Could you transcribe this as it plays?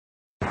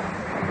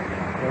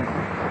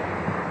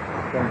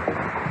Thank you.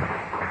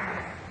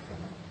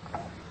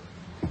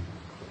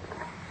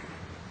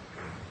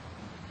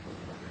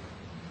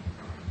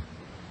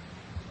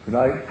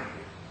 Tonight's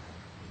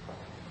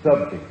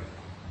subject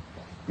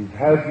is,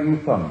 have you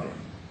found him?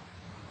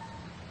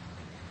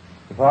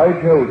 If I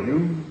told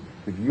you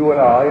that you and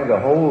I and the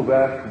whole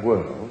vast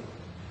world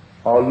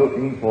are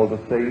looking for the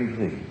same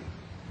thing,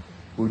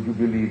 would you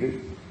believe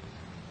it?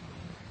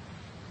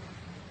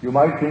 You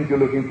might think you're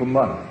looking for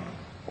money,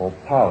 or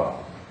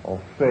power,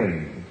 or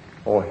fame,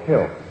 or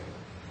health,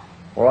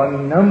 or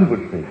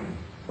unnumbered things,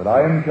 but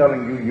I am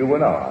telling you, you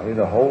and I,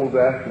 the whole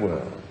vast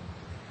world,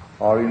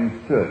 are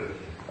in search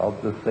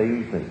of the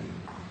same thing.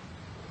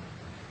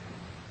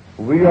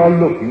 We are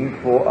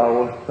looking for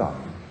our son.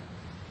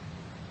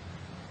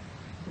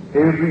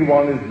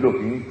 Everyone is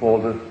looking for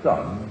the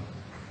son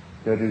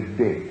that is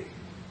dead.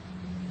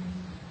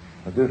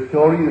 This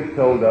story is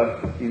told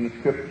us in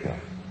Scripture.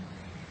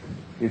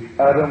 It's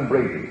Adam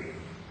Brady.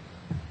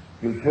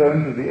 You'll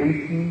turn to the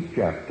 18th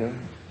chapter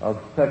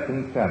of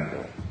 2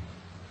 Samuel.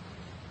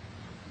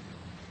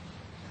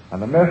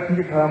 And a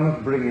messenger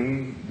comes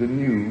bringing the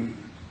news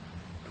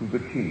to the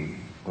king,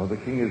 for the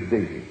king is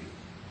David.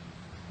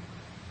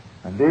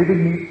 And David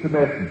meets the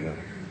messenger,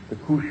 the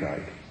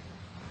Cushite,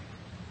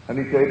 and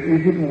he said,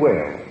 is it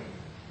well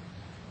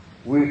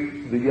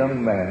with the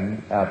young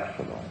man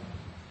Absalom?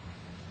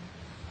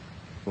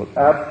 Well,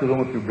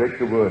 Absalom, if you break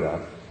the word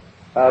up,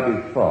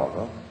 Abi's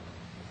father,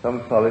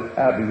 some call it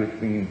Abi,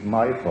 which means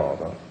my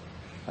father,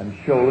 and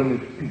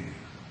Sholem is peace.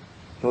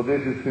 So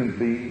this is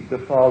simply the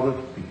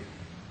father's peace.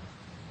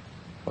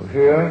 Well,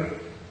 here,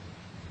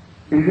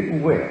 is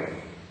it well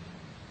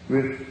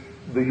with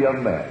the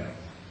young man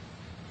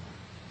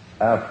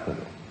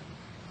Absalom?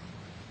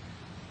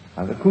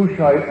 And the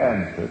Cushite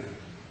answered,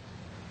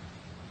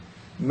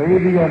 may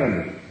the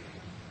enemies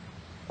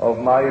of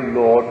my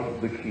lord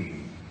the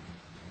king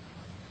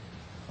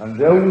and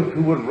those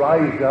who would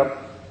rise up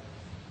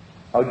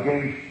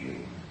against you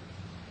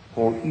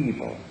for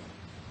evil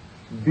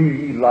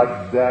be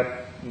like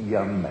that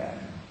young man.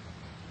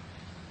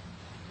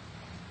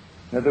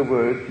 In other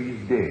words, he's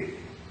dead.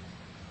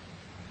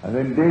 And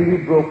then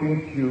David broke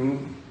into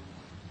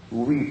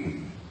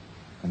weeping,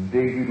 and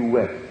David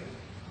wept.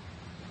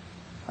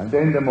 And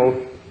then the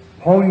most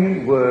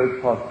poignant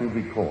word possibly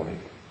recorded.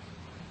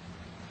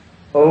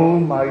 Oh,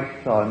 my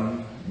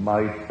son,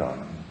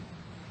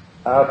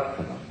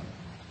 Absalom,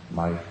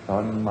 my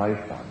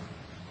son,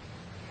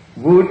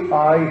 would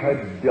I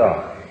had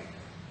died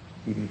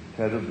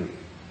instead of thee.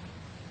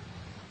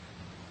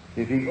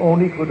 If he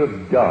only could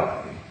have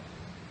died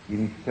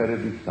instead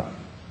of his son.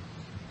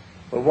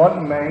 But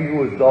what man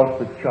who has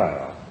lost a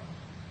child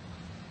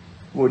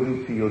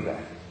wouldn't feel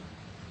that?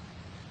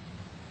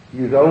 He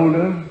is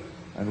older,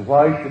 and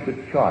why should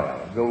the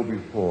child go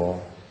before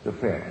the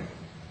parent?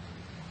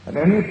 And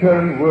any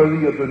parent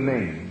worthy of the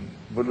name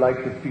would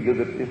like to feel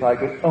that if I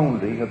could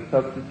only have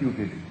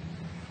substituted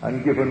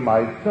and given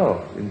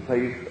myself in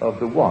place of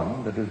the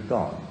one that is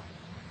gone.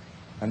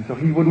 And so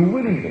he would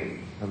willingly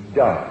have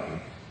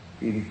died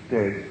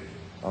instead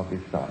of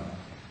his son.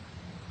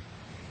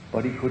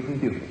 But he couldn't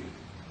do it.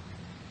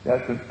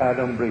 That's an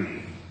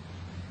adumbration.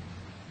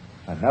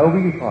 And now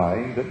we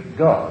find that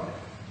God,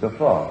 the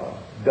Father,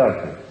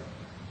 does it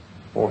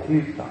for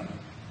his son.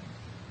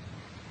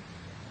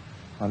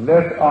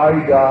 Unless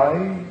I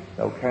die,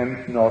 thou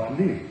canst not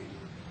live.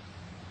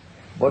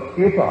 But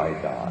if I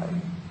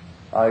die,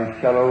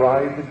 I shall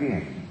arise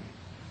again,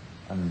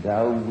 and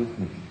thou with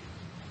me.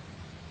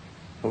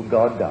 So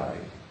God died.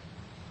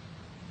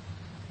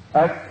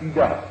 He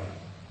died.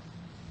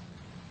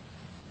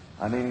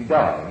 And in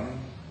dying,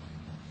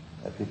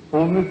 at the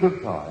fullness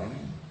of time,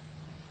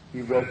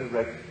 he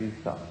resurrects his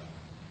son.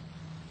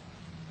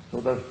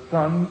 So the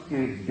son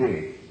is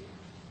dead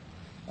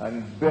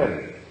and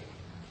buried.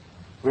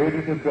 Where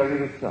did they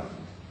bury the son?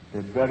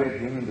 They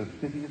buried him in the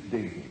city of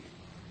David.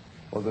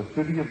 For the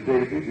city of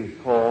David is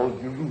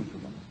called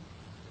Jerusalem.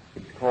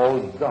 It's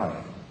called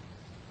Zion.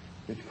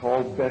 It's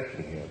called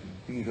Bethlehem.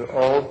 These are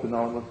all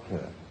synonymous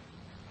terms.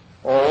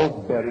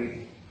 All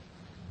buried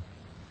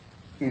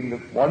in the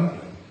one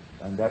place.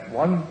 And that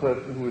one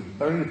person who is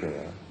buried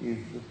there is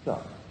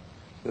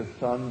the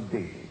son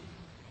David.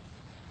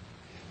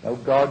 Now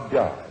God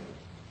dies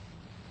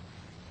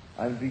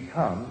and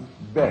becomes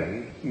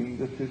buried in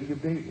the city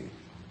of David.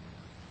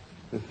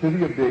 The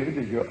city of David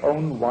is your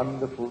own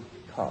wonderful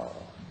tower.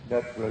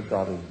 That's where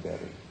God is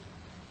buried.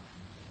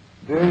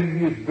 There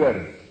he is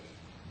buried,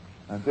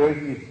 and there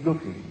he is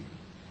looking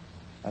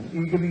and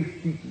eagerly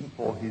seeking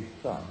for his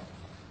son.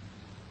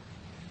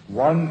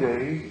 One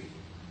day,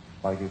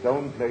 by his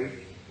own place,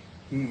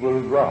 he will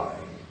rise,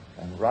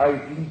 and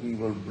rising he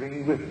will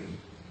bring with him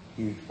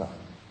his son.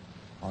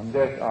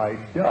 Unless I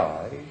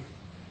die,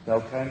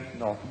 thou canst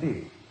not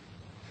live.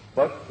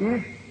 But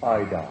if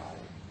I die,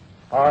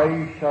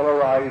 I shall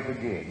arise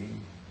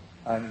again,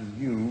 and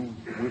you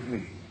with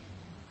me.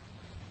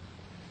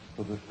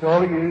 So the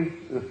story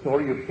is the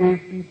story of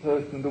every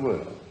person in the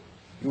world.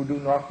 You do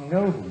not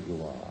know who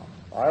you are.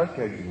 I'll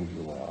tell you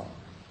who you are.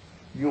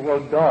 You are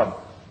God.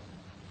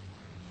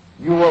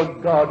 You are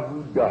God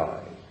who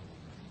died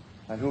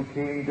and who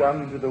came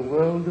down into the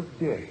world of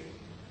death.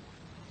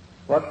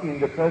 But in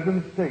the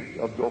present state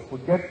of your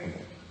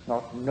forgetfulness,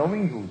 not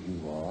knowing who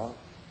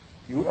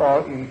you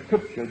are in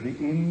Scripture the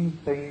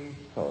insane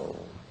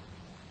soul.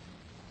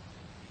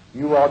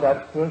 You are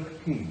that first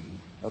king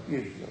of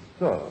Israel,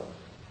 Saul,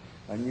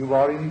 and you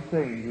are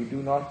insane. You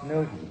do not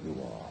know who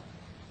you are.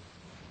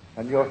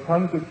 And your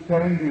son could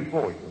stand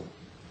before you,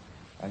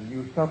 and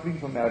you, suffering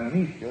from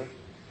amnesia,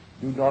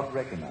 do not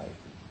recognize him.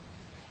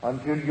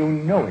 Until you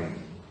know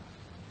him,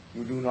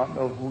 you do not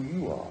know who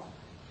you are.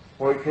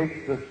 For it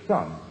takes the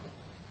Son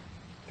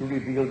to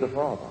reveal the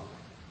Father.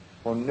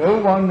 For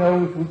no one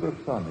knows who the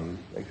Son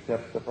is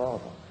except the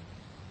Father.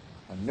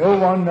 And no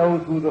one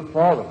knows who the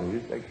Father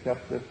is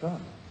except the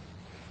Son.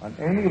 And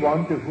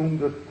anyone to whom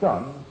the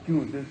Son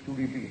chooses to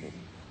reveal him.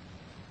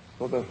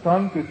 So the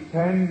Son could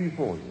stand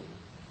before you.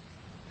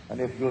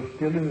 And if you're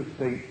still in a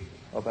state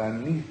of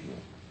amnesia,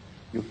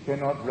 you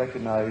cannot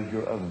recognize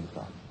your own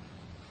Son.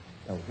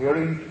 Now here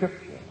in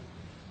Scripture,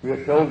 we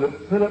are told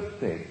that Philip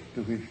said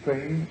to his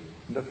friend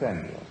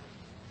Nathanael,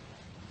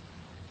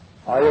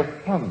 I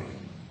have come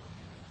him,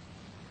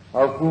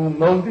 of whom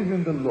Moses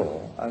in the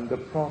law and the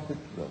prophets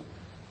wrote,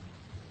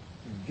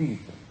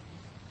 Jesus.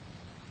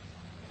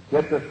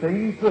 Yet the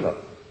same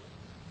Philip,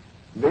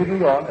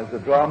 later on as the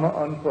drama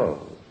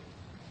unfolds,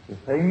 the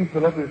same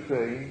Philip is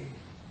saying,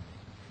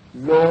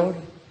 Lord,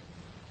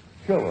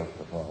 show us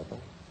the Father,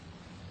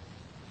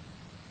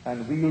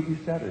 and we will be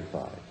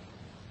satisfied.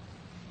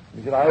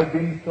 He said, I have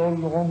been so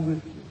long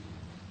with you,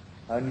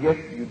 and yet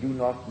you do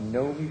not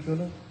know me,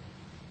 Philip.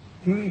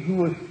 He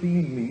who has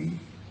seen me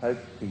has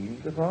seen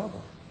the Father.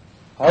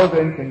 How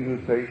then can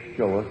you say,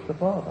 show us the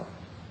Father?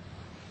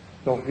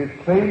 So his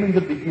claim in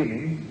the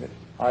beginning that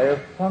I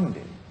have found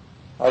him,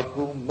 of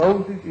whom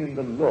Moses in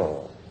the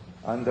law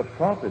and the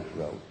prophets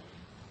wrote,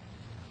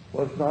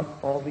 was not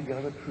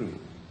altogether true.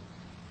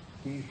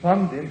 He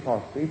found him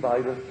possibly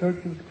by the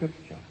search of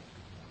Scripture,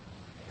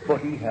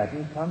 but he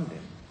hadn't found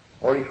him,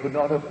 or he could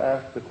not have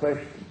asked the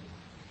question,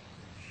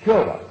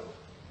 show us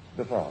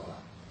the Father.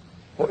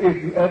 For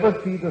if you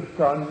ever see the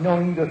Son,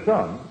 knowing the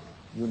Son,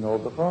 you know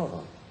the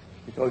Father,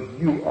 because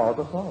you are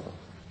the Father.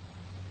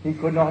 He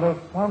could not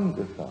have found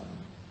the Son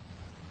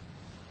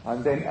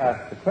and then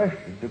asked the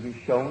question to be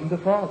shown the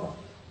Father.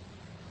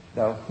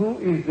 Now, who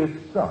is this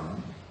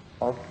Son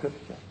of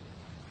Scripture?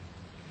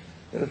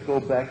 Let us go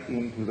back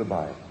into the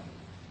Bible.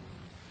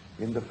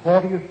 In the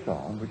 40th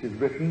Psalm, which is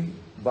written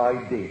by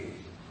David,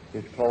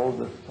 it's called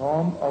the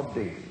Psalm of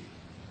David.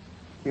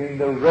 In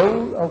the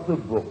roll of the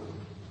book,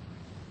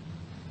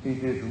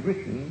 it is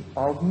written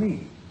of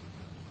me.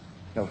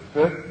 Now,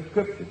 search the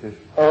Scriptures. It's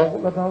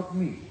all about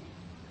me,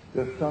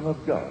 the Son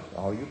of God.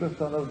 Are you the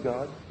Son of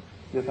God?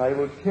 Yes, I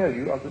will tell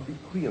you of the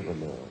decree of the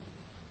Lord.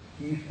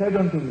 He said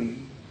unto me,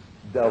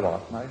 Thou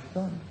art my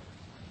Son.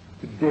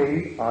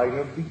 Today I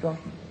have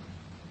begotten thee.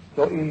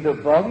 So in the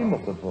volume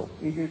of the book,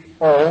 it is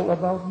all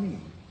about me.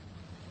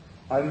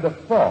 And the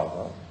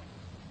Father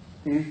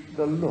is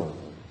the Lord.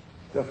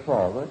 The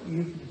Father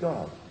is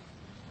God.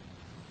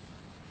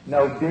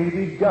 Now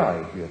David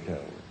died, we are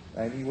told,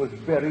 and he was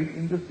buried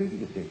in the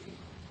city of David.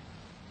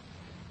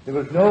 There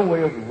was no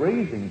way of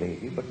raising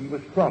David, but he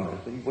was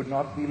promised that he would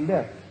not be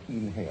left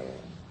in hell.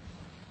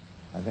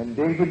 And then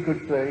David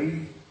could say,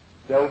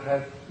 Thou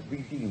hast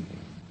redeemed me.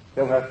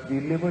 Thou hast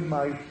delivered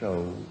my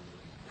soul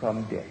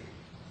from death.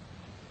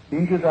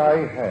 Into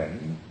thy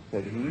hand,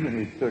 said he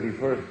in his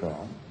 31st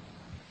Psalm,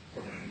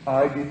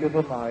 I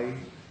deliver my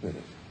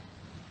spirit.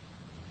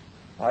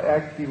 I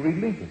actually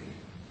relinquish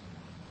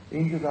it.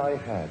 Into thy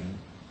hand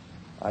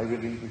I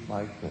relinquish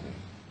my spirit.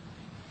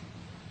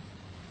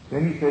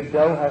 Then he said,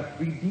 Thou hast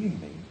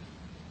redeemed me,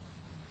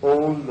 O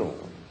Lord,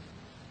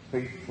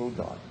 faithful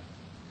God.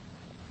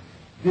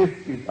 This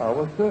is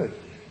our search.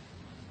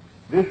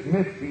 This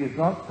mystery is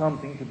not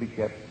something to be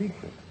kept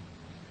secret,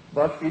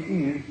 but it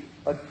is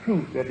a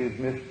truth that is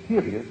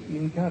mysterious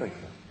in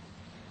character.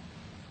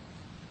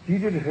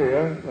 Seated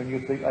here, when you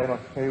think, I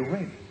must pay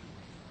rent,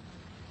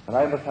 and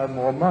I must have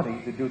more money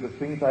to do the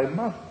things I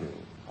must do.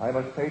 I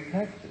must pay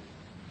taxes.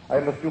 I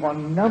must do a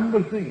number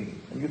of things.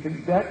 And you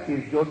think that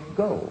is your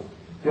goal.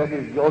 That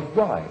is your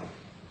drive.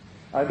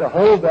 And the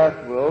whole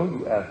vast world,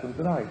 you ask them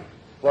tonight,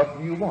 what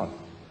do you want?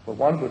 Well,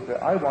 one would say,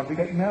 I want to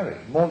get married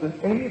more than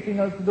anything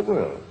else in the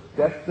world.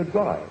 That's the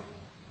drive.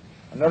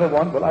 Another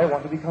one, well, I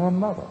want to become a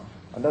mother.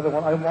 Another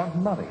one, I want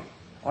money.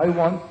 I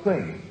want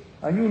fame.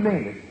 And you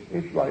name it,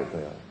 it's right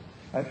there.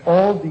 And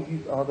all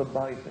these are the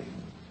by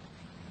things.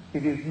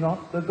 It is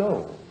not the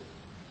goal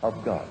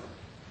of God.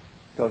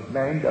 Because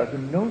man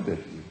doesn't know this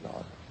is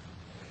God.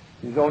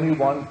 There's only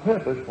one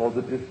purpose for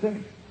the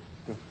descent,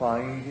 to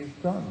find his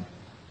Son.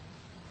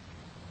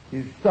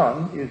 His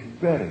Son is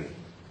buried.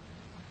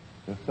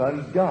 The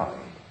Son died,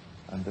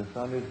 and the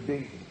Son is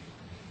David.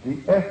 The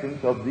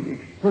essence of the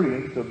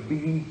experience of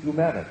being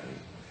humanity.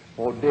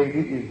 For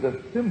David is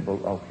the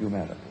symbol of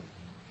humanity.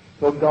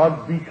 So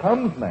God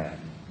becomes man,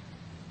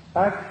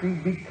 actually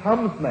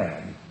becomes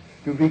man.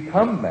 To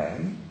become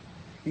man,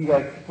 he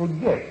has to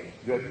forget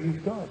that he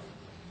is God.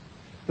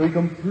 So he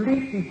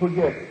completely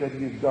forgets that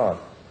he is God.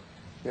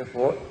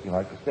 Therefore, if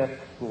I accept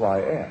who I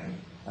am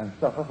and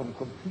suffer from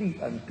complete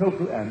and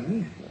total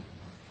amnesia,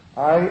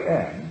 I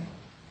am,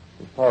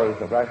 as far as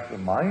the rational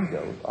mind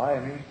goes, I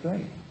am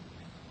insane.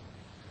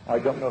 I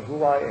don't know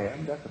who I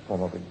am. That's a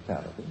form of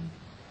insanity.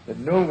 That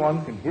no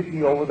one can hit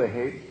me over the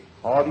head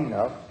hard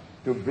enough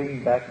to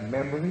bring back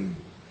memory.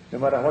 No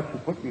matter what you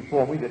put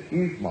before me that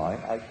is mine,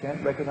 I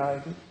can't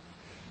recognize it.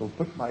 So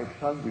put my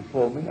son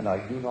before me and I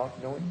do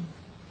not know him.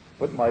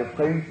 Put my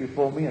friends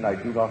before me and I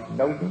do not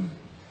know them.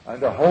 And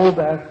the whole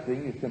vast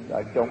thing is simply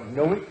I don't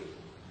know it.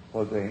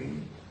 For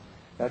then,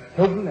 that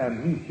total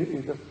amnesia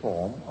is a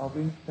form of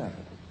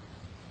insanity.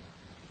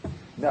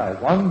 Now,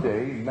 one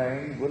day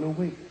man will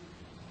awake.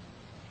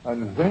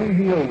 And when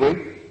he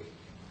awakes,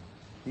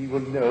 he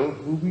will know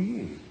who he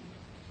is.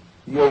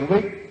 He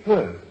awakes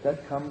first.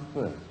 That comes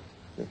first.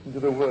 Listen to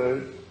the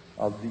words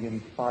of the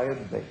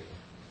inspired Beck.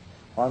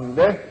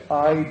 Unless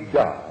I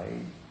die,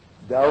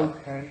 thou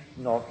canst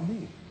not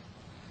live.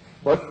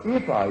 But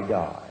if I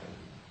die,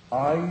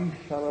 I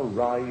shall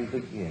arise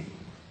again,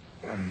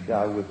 and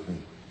thou with me.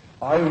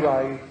 I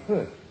rise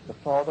first. The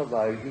Father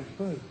rises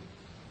first.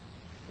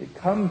 It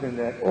comes in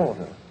that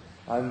order.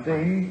 And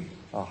then,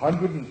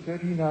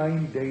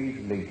 139 days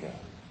later,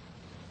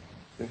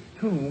 the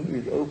tomb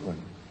is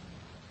opened,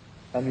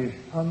 and his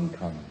son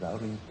comes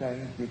out and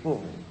stands before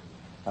him.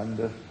 And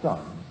the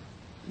son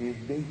is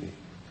David.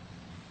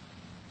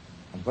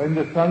 And when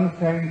the son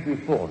stands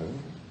before him,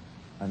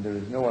 and there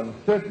is no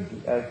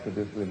uncertainty as to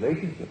this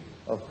relationship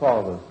of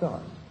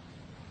father-son,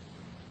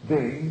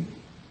 then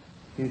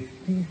his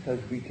peace has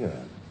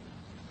returned.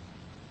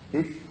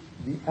 It's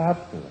the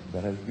Abdullah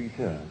that has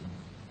returned,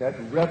 that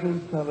rebel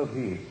son of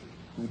his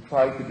who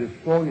tried to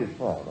destroy his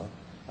father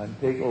and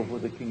take over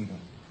the kingdom.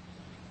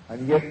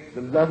 And yet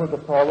the love of the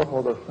father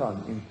for the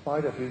son, in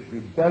spite of his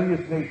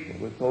rebellious nature,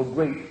 was so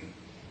great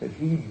that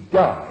he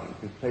died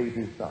to save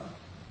his son.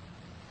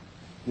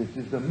 This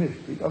is the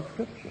mystery of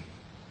Scripture.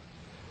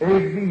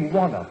 Every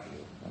one of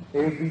you,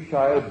 and every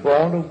child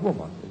born of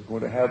woman is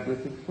going to have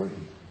this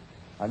experience.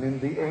 And in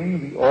the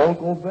end, we all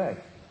go back.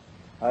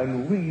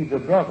 And we, the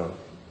brothers,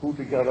 who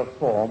together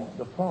form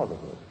the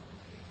fatherhood.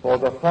 For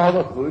the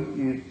fatherhood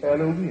is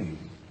Elohim.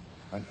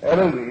 And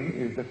Elohim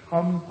is the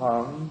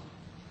compound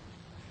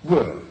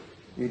word.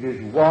 It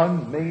is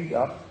one made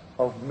up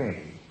of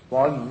many,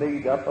 one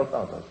made up of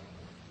others.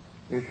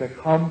 It's a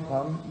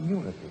compound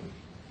unity.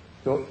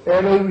 So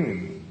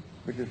Elohim,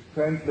 which is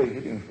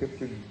translated in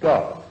Scripture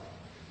God,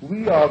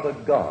 we are the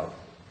God,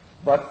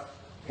 but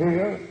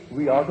here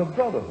we are the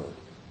brotherhood,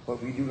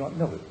 but we do not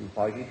know it. We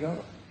fight each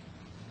other.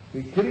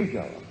 We kill each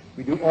other.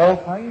 We do all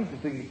kinds of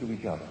things to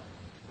each other,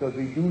 because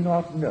we do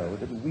not know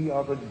that we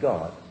are the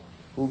God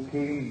who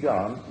came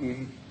down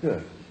in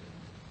search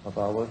of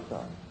our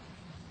Son.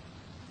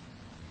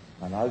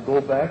 And I'll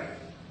go back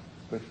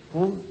with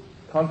full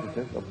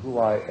consciousness of who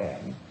I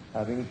am,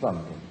 having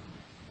found him.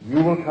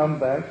 You will come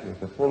back with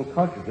the full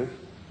consciousness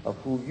of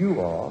who you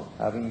are,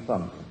 having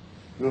found him.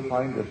 You'll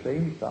find the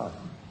same Son,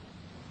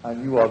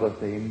 and you are the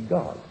same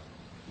God,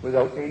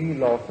 without any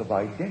loss of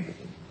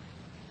identity.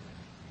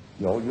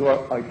 You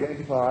are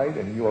identified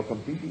and you are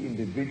completely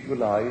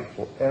individualized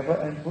forever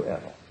and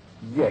forever.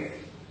 Yet,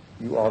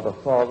 you are the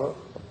Father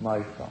of my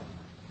Son.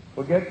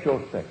 Forget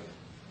your sex.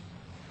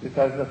 This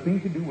has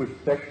nothing to do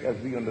with sex as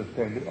we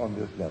understand it on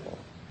this level.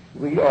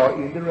 We are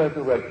in the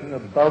resurrection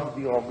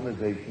above the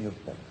organization of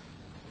sex.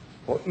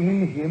 For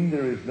in him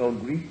there is no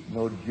Greek,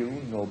 no Jew,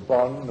 no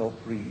bond, no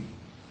free,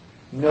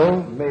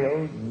 no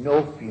male,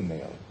 no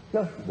female,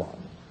 just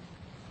one.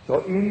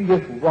 So in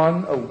this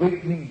one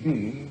awakening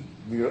being,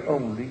 we are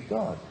only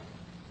God.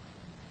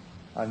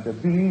 And the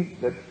being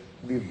that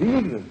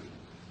reveals us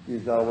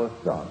is our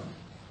Son,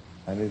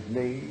 and his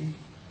name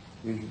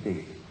is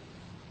David.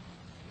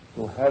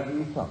 So have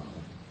you found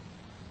him?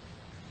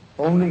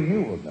 Only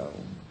you will know.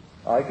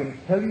 I can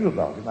tell you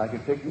about him. I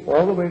can take you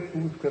all the way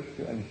through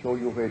Scripture and show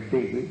you where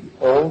David,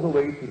 all the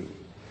way through.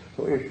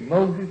 So if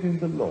Moses in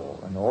the law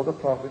and all the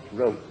prophets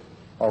wrote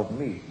of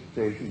me,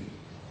 says he,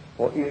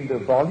 for in the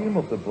volume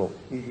of the book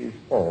it is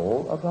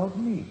all about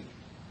me.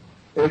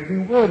 Every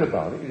word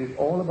about it, it is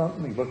all about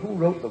me. But who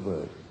wrote the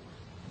word?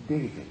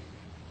 David.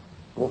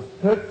 Go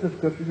search the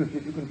Scriptures to see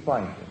if you can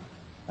find him.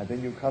 And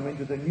then you come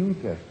into the New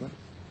Testament,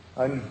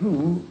 and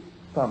who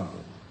found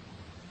him?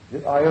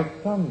 That I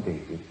have found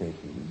David, says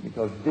he,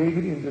 because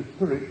David in the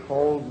Spirit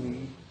called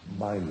me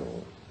my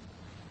Lord.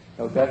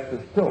 Now that's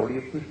the story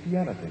of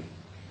Christianity.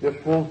 The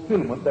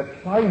fulfillment, the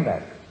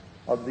climax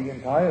of the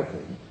entire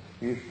thing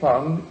is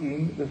found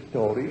in the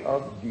story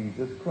of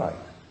Jesus Christ.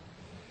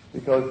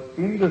 Because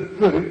in the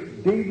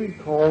Spirit, David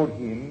called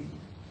him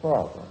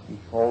Father. He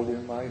called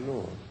him my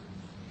Lord.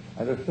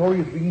 And the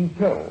story is being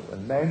told,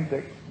 and man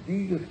takes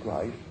Jesus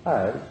Christ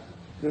as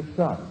the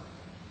Son.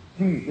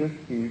 Jesus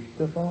is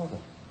the Father.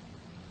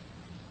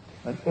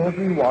 And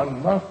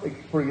everyone must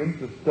experience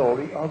the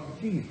story of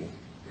Jesus.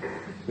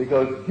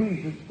 Because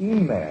Jesus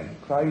in man,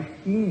 Christ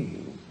in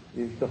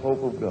you, is the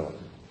hope of God.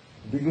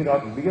 Do you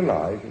not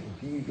realize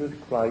that Jesus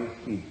Christ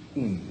is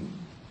in you?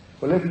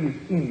 Well, if he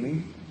is in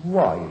me,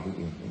 why is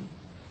he in me?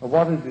 And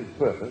what is his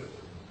purpose?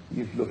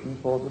 He is looking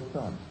for the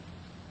Son.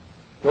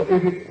 So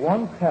if it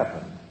once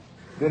happened,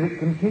 then it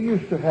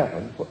continues to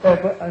happen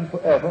forever and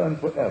forever and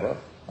forever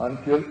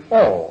until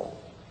all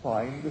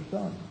find the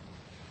Son.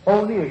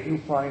 Only as you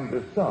find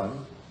the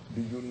Son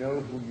do you know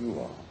who you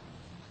are.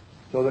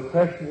 So the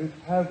question is,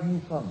 have you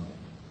found him?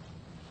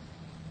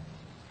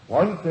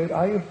 One said,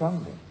 I have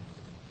found him.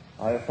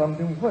 I have found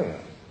him where?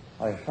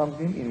 I have found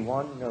him in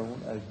one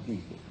known as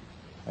Jesus.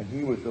 And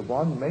he was the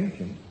one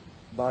mentioned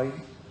by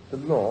the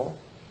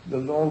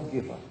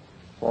lawgiver.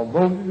 For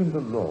Moses in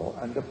the law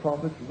and the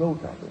prophets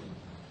wrote of him.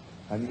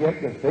 And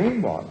yet the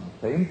same one,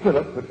 same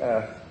Philip, could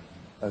ask,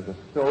 as the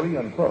story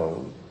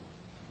unfolds,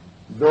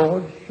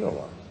 Lord, show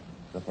us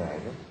the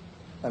Father,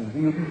 and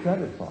we'll be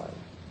satisfied.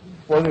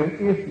 Well, then,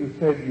 if you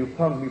said you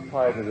found me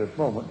prior to this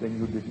moment, then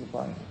you didn't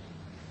find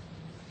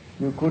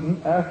it. You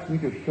couldn't ask me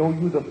to show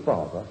you the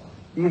Father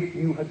if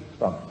you had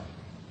found me.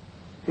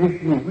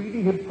 If you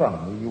really had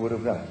found me, you would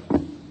have done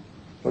it.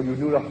 So you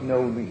do not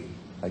know me.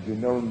 Had you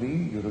known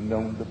me, you would have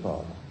known the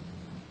Father.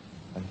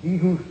 And he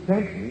who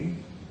sent me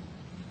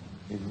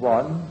is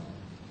one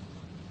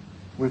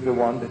with the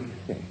one that he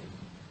sent.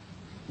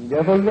 He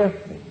never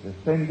left me. The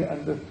sender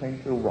and the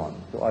sent are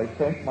one. So I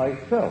sent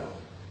myself.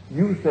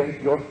 You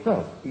sent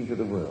yourself into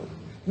the world.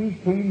 We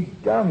came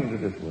down into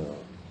this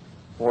world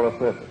for a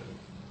purpose.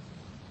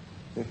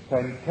 This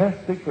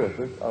fantastic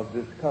purpose of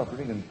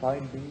discovering and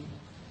finding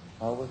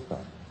our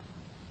Son.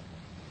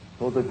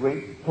 So the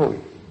great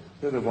poets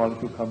are the ones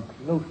who come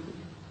closest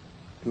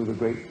to the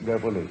great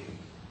revelation.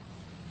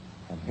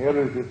 And here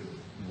is this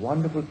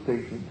wonderful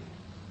statement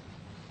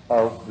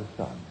of the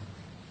Son.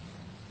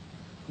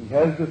 He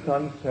has the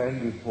Son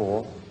stand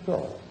before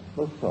Saul.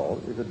 So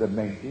Saul is a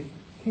demented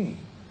king.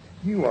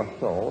 You are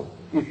Saul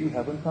if you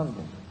haven't found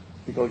him,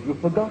 because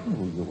you've forgotten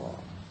who you are.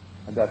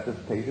 And that's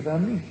a state of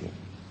amnesia.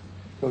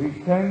 So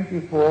he stands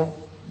before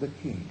the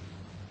king.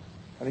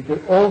 And he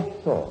said, O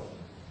Saul,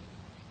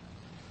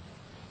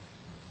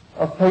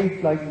 a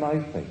face like my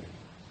face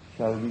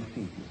shall receive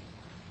you.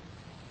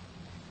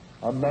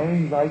 A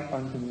man like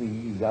unto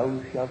me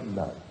thou shalt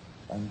love,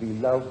 and be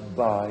loved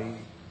by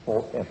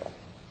forever.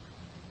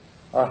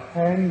 A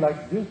hand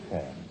like this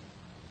hand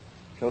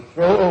shall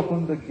throw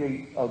open the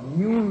gate of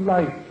new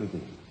life to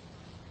thee.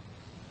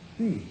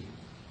 See,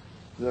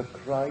 the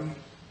Christ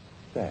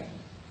stands.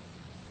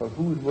 For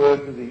whose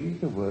words are these?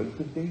 The words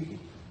of David.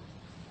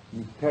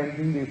 He's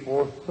standing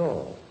before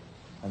Saul,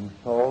 and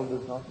Saul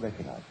does not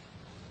recognize him.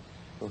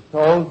 So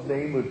Saul's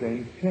name was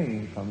then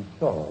changed from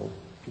Saul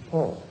to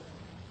Paul.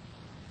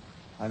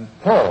 And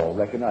Paul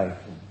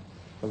recognized him.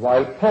 But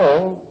while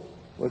Paul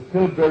was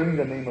still bearing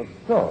the name of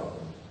Saul,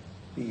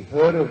 he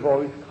heard a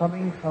voice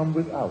coming from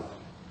without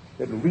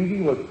that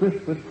really was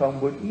whispered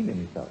from within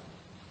himself.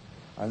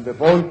 And the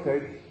voice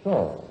said,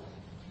 Saul,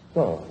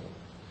 Saul,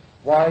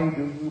 why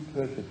do you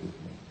persecute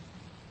me?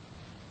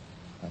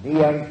 And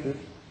he answered,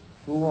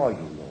 who are you,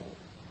 Lord?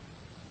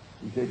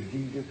 He said,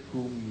 Jesus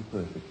whom you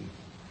persecute.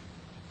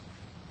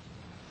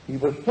 He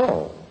was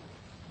Saul.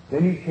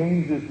 Then he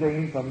changed his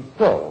name from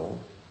Saul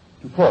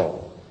to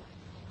Paul.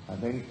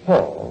 And then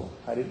Paul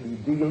had it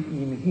revealed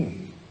in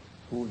him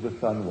who the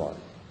Son was.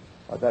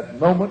 At that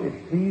moment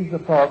it pleased the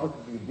Father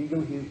to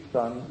reveal his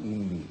Son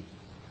in me.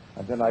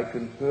 And then I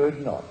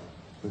conferred not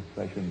with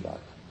flesh and blood.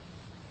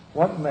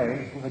 What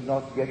man who had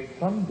not yet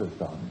found the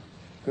Son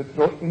could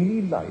throw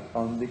any light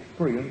on the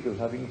experience of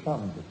having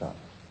found the Son?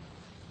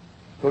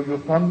 So you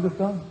found the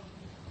Son.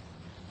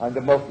 And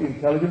the most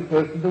intelligent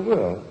person in the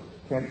world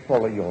can't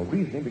follow your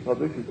reasoning, because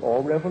this is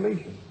all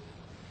revelation.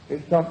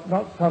 It's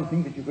not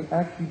something that you can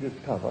actually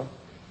discover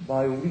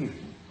by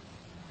reason.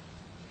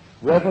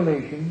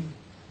 Revelation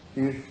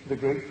is the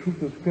great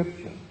truth of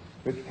Scripture,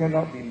 which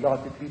cannot be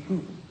logically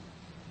proven.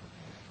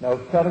 Now,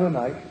 Saturday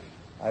night,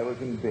 I was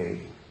in bed.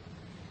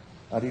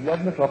 At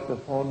 11 o'clock, the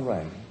phone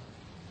rang.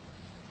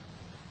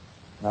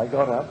 And I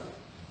got up,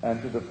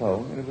 answered the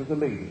phone, and it was a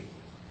lady.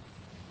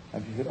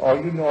 And she said, are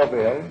you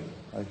Norvell?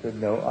 I said,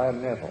 no, I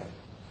am Neville.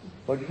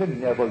 Well, she said,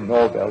 Neville,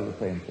 Norvell, the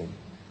same thing.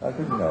 I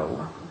said,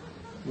 no.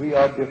 We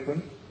are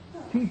different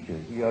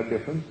teachers. We are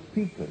different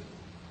speakers.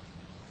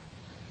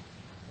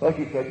 Well,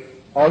 she said,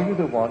 are you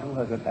the one who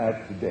has an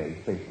ad today,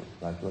 Facebook?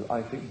 I said, well,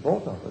 I think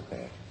both of us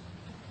have.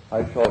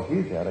 I saw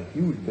his ad, a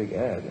huge big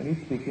ad, and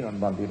he's speaking on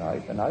Monday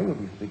night, and I will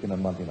be speaking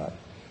on Monday night.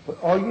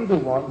 But are you the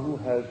one who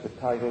has the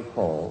title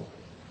called,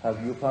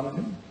 Have You Found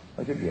Him?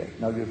 I said, yes.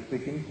 Now you're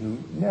speaking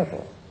to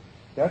Neville.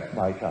 That's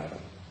my title.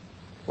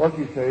 Well,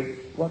 she said,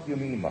 what do you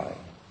mean by it?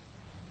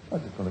 I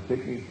said, it's going to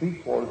take me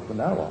 3/4 of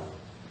an hour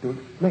to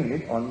explain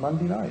it on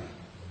Monday night.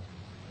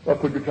 Well,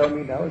 could you tell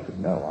me now? I said,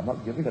 no, I'm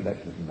not giving a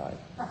lecture tonight.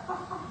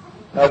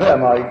 Now,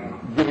 am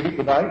I giving it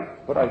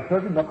tonight? But I'm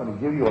certainly not going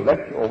to give you a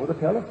lecture over the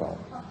telephone.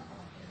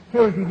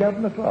 Here is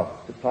 11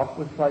 o'clock. The clock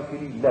was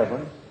striking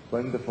 11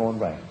 when the phone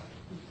rang.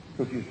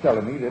 So she's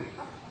telling me that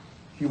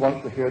she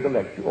wants to hear the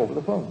lecture over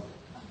the phone.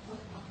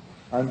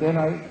 And then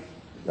I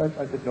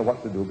didn't know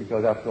what to do,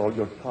 because after all,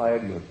 you're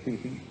tired, you're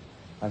sleepy.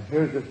 And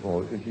here's this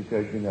voice, and she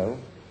says, you know,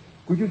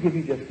 Could you give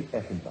me just the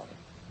essence of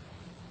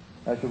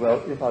it? I said,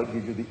 well, if I'll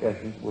give you the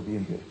essence, it will be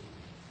in this.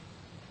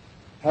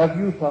 Have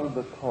you found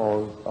the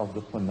cause of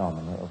the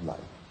phenomena of life?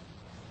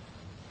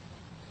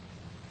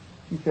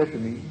 He said to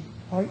me,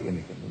 quite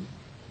innocently,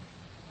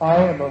 I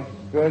am a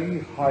very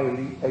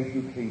highly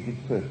educated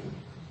person,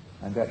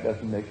 and that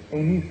doesn't make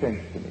any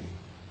sense to me.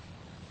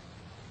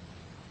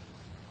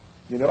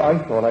 You know, I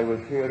thought I was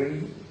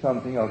hearing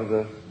something out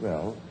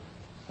of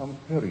some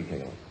fairy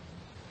tale.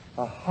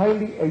 A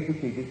highly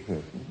educated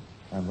person,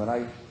 and when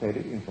I said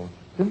it in so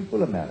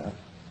simple a manner,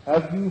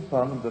 have you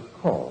found the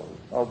cause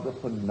of the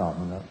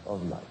phenomena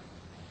of life?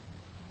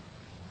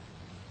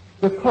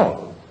 The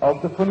cause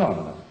of the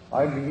phenomena,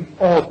 I mean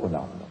all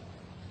phenomena,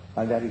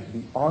 and that is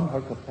beyond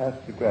her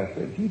capacity to grasp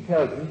it. She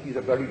tells me she's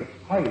a very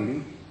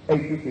highly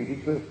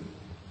educated person.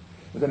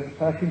 But then it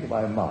flashed into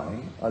my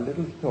mind a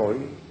little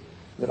story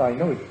that I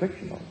know is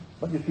fictional,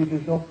 but you see,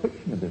 there's no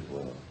fiction in this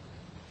world.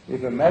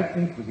 If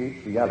imagining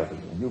creates reality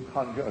and you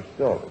conjure a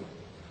story,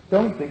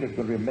 don't think it's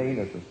going to remain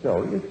as a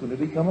story, it's going to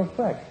become a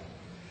fact.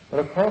 But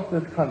across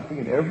this country,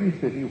 in every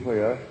city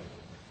where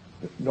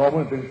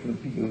Norman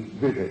Vincent Peale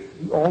visits,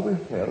 he always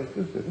tells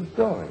this little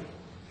story,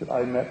 that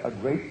I met a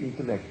great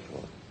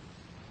intellectual.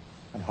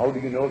 And how do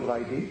you know that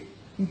I did?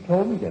 He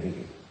told me that he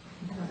did.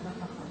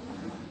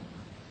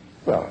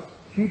 Well,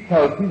 she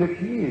tells me that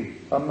she is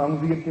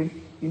among the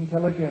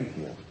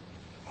intelligentsia.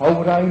 How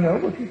would I know?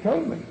 Well, she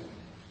told me.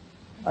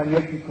 And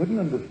yet she couldn't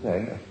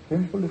understand a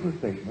simple little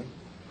statement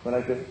when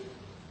I said,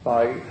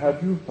 by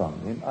have you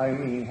found him, I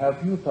mean,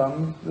 have you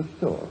found the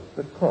source,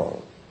 the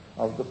cause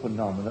of the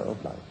phenomena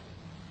of life?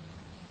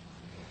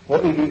 For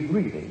it is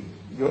really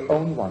your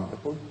own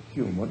wonderful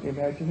human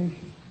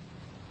imagination.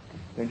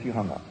 Then she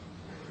hung up.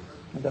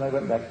 And then I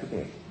went back to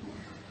bed.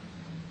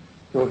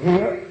 So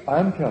here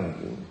I'm telling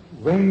you,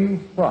 when you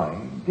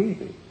find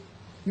David,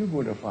 you're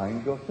going to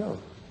find yourself.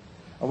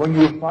 And when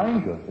you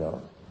find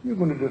yourself, you're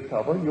going to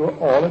discover you're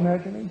all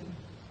imagination.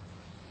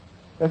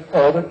 That's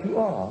all that you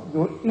are.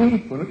 Your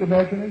infinite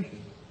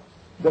imagination.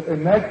 That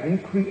imagining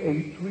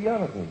creates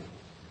reality.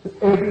 So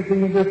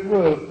everything in this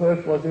world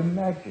first was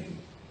imagined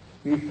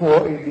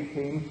before it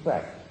became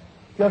fact.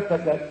 Just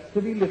like that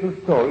silly little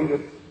story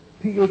that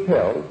Peale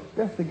tells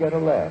just to get a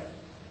laugh.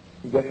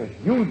 He gets a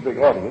huge big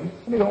audience,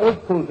 and he always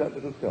pulls that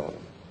little story.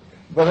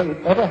 Whether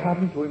it ever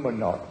happened to him or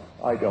not,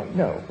 I don't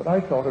know. But I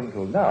thought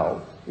until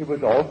now it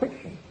was all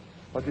fiction.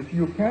 But you see,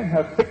 you can't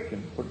have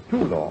fiction for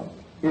too long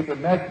if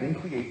imagining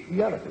creates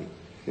reality.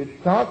 It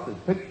starts as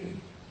fiction,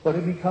 but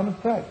it becomes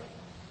fact.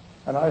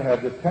 And I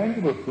had the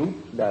tangible proof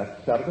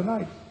last Saturday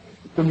night.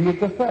 To me,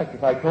 it's a fact.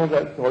 If I told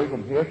that story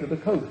from here to the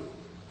coast,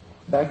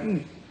 back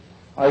east,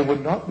 I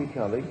would not be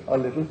telling a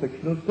little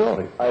fictional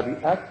story. I'd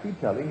be actually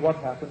telling what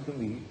happened to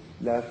me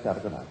last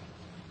Saturday night.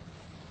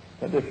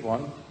 And this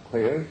one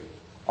clears,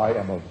 I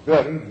am a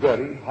very,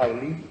 very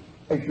highly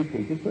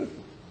educated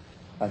person.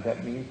 And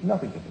that means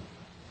nothing to me.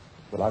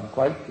 But I'm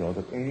quite sure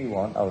that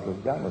anyone out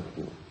of grammar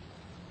school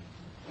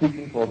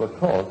seeking for the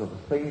cause of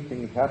the same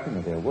things happening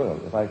in their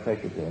world, if I say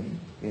to them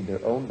in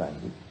their own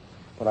language,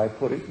 but I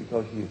put it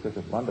because she is such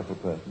a wonderful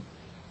person,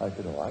 I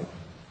said, all right,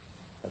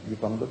 have you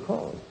found the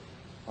cause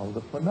of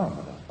the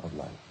phenomena of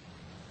life?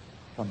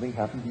 Something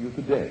happened to you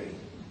today.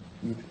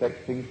 You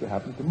expect things to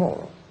happen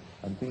tomorrow,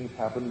 and things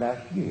happened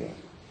last year.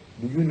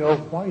 Do you know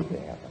why they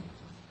happened?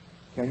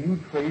 Can you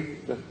trace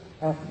the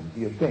happening,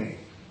 the event,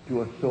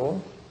 to a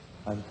source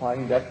and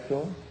find that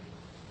source?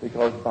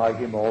 Because by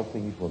him all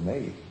things were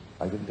made.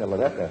 I didn't tell her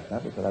that last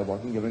night because I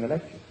wasn't giving a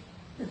lecture.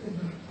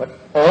 But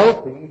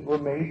all things were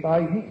made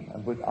by him,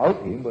 and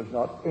without him was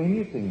not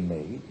anything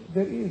made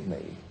that is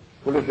made.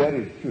 Well, if that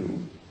is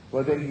true,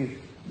 well then he's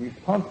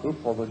responsible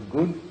for the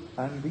good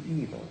and the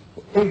evil,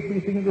 for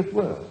everything in this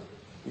world.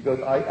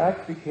 Because I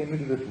actually came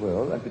into this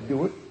world, and to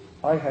do it,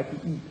 I had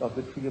to eat of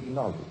the tree of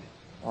knowledge,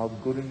 of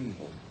good and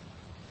evil.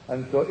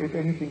 And so if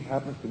anything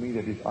happens to me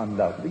that is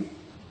unlovely,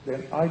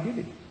 then I did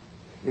it.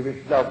 If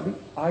it's lovely,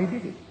 I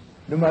did it.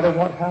 No matter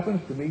what happens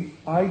to me,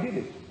 I did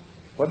it.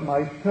 But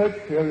my search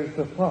here is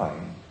to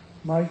find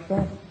my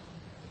son.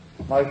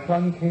 My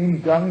son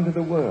came down into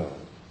the world.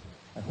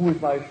 And who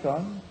is my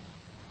son?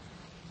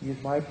 He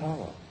is my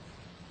power.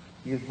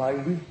 He is my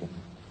wisdom.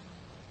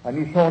 And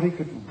he thought he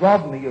could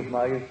rob me of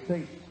my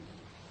estate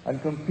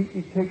and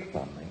completely take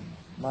from me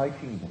my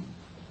kingdom.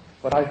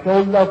 But I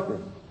so loved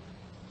him.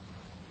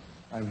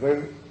 And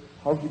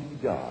how did he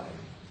die?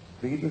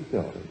 Read the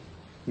story.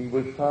 He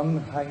was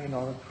found hanging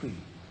on a tree,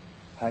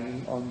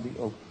 hanging on the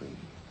oak tree.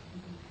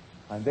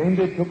 And then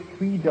they took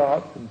 3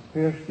 darts and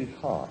pierced his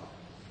heart,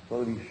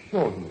 so that he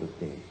sure he was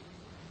dead.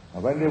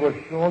 And when they were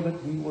sure that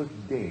he was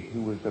dead, he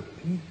was the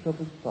peace of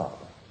his father.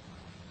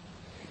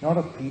 Not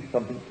a peace,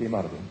 something came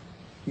out of him.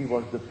 He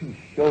was the peace.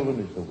 Shalom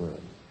is the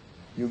word.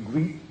 You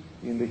greet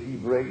in the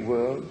Hebraic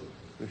world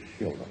the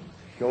shalom.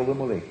 Shalom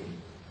aleichem.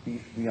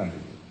 Peace be unto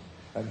you.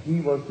 And he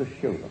was the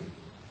shalom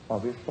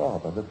of his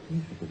father, the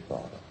peace of his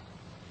father.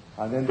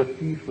 And then the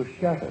peace was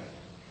shattered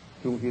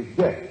through his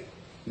death.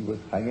 He was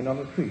hanging on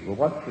a tree. Well,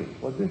 what tree?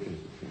 Well, this is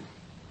the tree.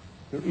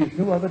 There is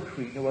no other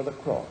tree, no other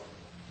cross.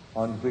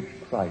 on which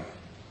Christ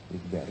is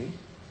buried.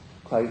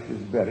 Christ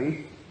is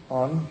buried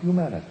on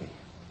humanity.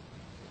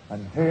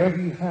 And here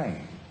he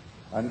hangs,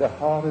 and the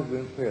heart has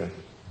been pierced.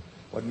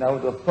 But now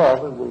the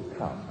Father will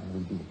come and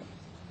redeem us.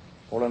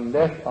 For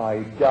unless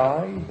I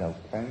die, thou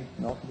canst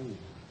not live.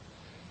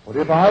 But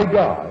if I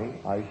die,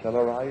 I shall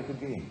arise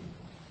again,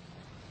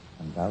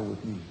 and thou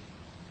with me.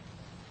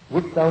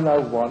 Wouldst thou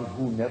love one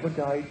who never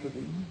died for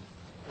thee,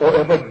 or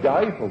ever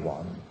die for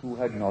one who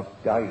had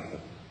not died for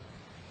thee?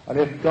 And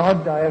if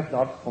God dieth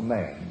not for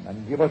man,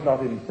 and giveth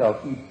not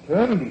himself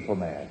eternally for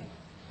man,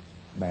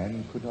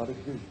 man could not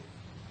exist.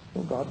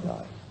 So God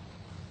died.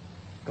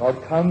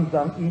 God comes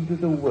down into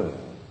the world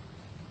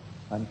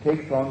and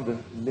takes on the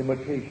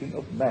limitation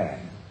of man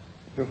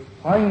to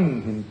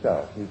find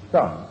himself, his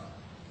son,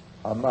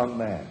 among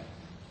man.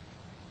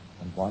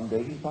 And one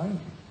day he finds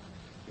him.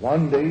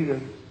 One day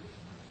the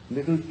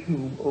little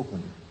tomb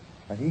opens,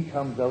 and he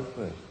comes out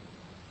first.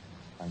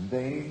 And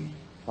then,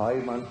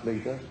 5 months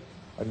later,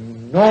 an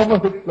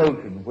enormous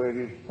explosion where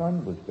his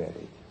son was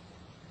buried.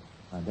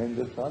 And then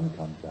the son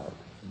comes out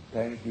and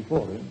stands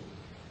before him.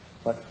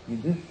 But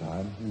in this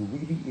time, he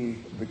really is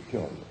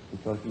victorious,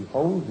 because he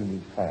holds in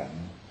his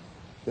hand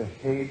the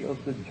head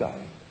of the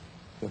giant,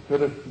 the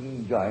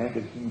Philistine giant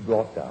that he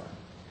brought down.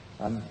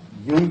 And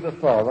you, the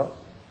Father,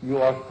 you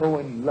are so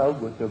in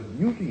love with the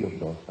beauty of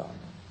your son.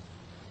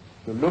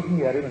 So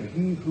looking at him, and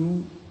he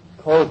who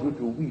calls you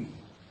to weep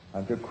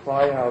and to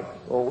cry out,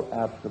 "O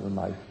Absalom,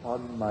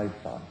 my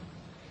son,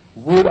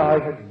 would I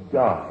had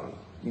died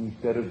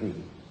instead of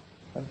thee."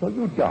 And so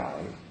you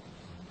died,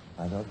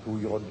 and through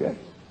your death,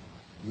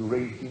 you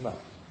raised him up,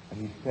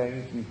 and he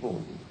stands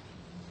before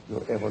you,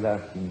 your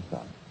everlasting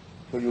son.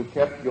 So you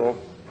kept your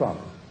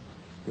promise,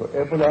 your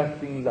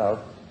everlasting love,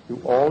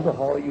 through all the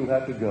horror you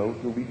had to go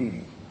to redeem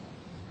him.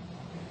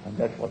 And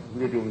that's what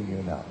we're doing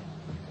here now.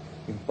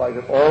 In spite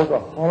of all the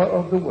horror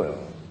of the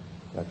world,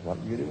 that's what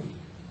we're doing.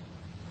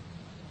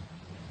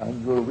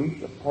 And you'll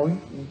reach a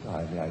point in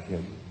time, may I tell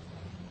you,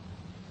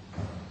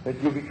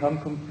 that you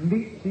become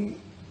completely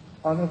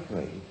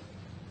unafraid.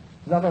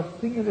 Not a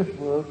thing in this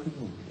world could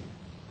move you,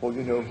 for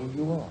you know who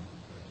you are.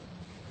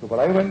 So when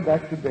I went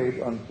back to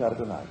bed on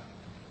Saturday night,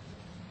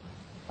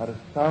 had a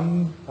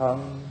sun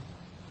hung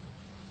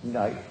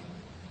night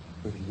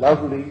with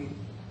lovely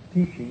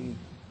teaching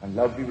and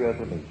lovely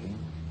revelation.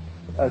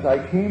 As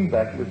I came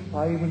back, it was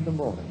 5 in the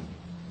morning.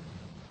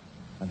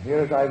 And here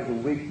as I was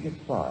awaking at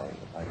 5,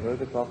 I heard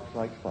the clock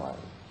strike 5.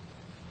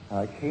 And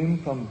I came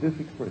from this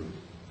experience.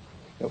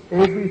 Now,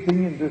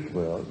 everything in this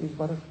world is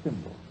but a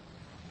symbol.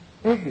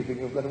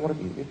 Everything, no matter what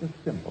it is a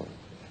symbol.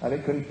 And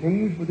it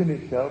contains within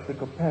itself the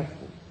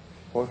capacity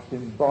for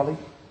symbolic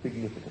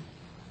significance.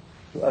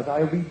 So as I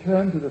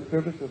returned to the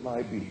surface of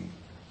my being,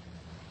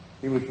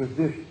 it was with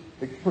this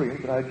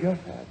experience that I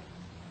just had.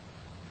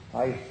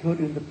 I stood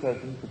in the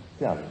presence of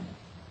Stalin.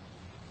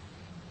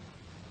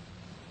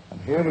 And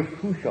here was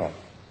Khrushchev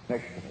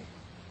next to me.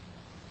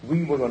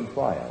 We were on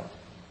fire.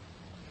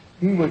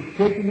 He was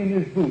shaking in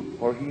his boots,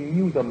 for he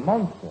knew the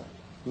monster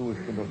who was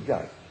going to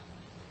judge.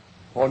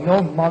 For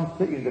no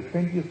monster in the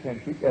 20th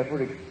century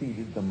ever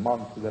exceeded the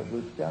monster that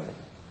was Stalin.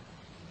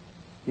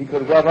 He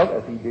could rob out,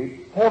 as he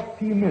did,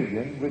 40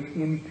 million with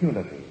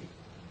impunity.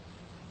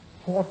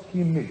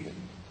 40 million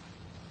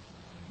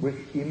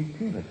with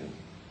impunity.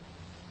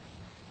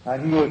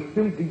 And he was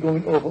simply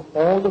going over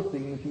all the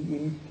things he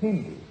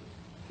intended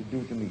to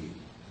do to me.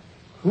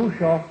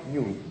 Khrushchev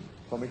knew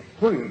from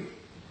experience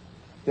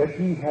that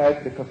he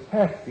had the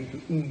capacity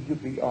to injure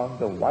beyond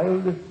the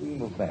wildest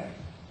dream of man.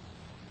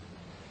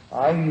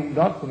 I knew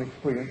not from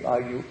experience, I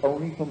knew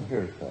only from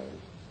hearsay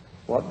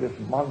what this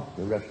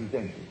monster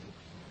represented.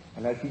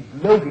 And as he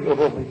gloated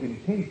over his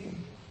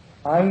intentions,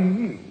 I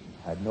knew,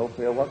 had no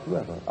fear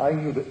whatsoever, I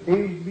knew that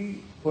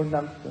every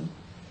pronouncement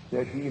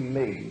that he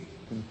made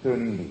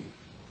concerning me,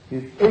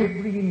 his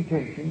every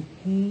intention,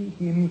 he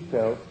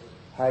himself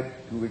had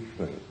to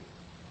experience.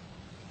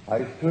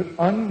 I stood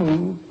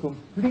unmoved,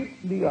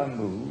 completely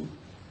unmoved,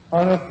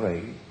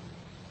 unafraid,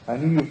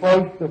 and he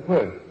voiced the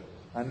first,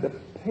 and the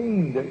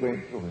pain that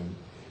went through him.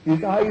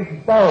 His eyes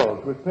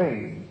bulged with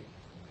pain,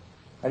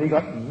 and he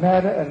got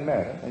madder and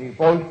madder, and he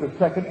voiced the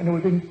second, and it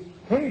was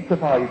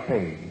intensified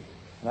pain.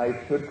 And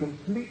I stood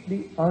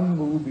completely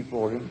unmoved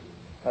before him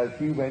as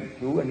he went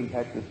through, and he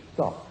had to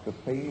stop. The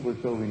pain was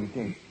so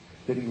intense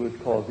that he was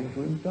causing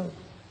to himself.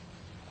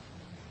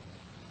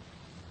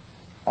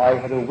 I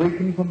had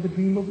awakened from the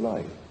dream of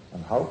life.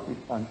 And how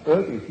on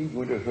earth is he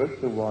going to hurt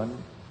the one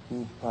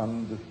who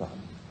found the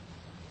Son?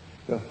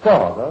 The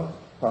Father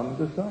found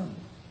the Son.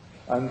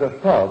 And the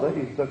Father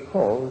is the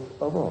cause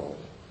of all.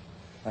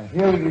 And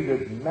here he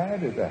is as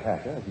mad as a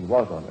hatter, as he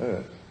was on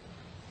earth,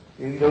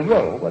 in the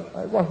row, but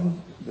I wasn't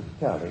the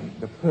Stalin,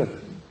 the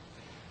person.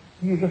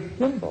 He is a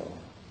symbol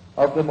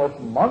of the most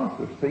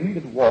monstrous thing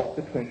that walked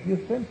the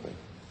 20th century.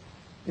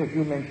 If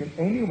you mention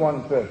any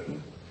one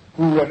person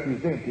who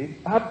represented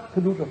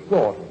absolute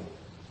authority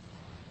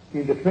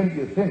in the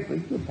 20th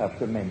century, you'd have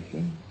to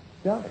mention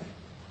Stalin.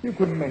 You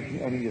couldn't mention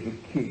any little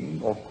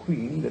king or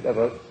queen that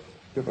ever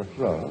took a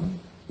throne.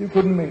 You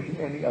couldn't mention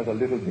any other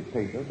little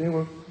dictator. They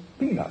were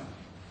peanuts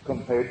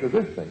compared to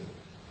this thing.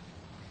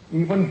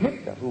 Even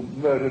Hitler, who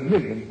murdered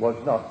millions, was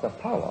not the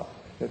power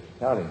that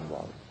Stalin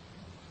was.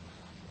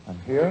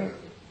 And here,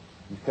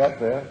 he sat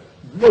there,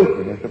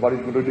 gloating as to what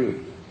he's going to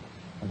do.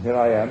 And here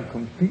I am,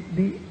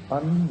 completely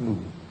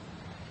unmoved.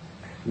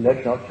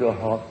 Let not your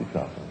heart be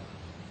troubled,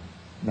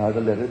 neither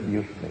let it be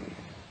afraid.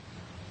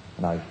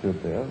 And I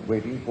stood there,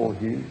 waiting for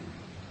his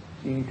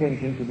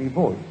intention to be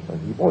voiced, as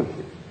he voiced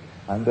it.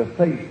 And the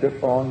face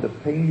took on the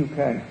pain you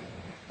can't.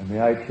 And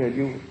may I tell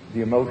you,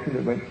 the emotion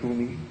that went through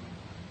me?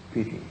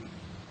 Pity.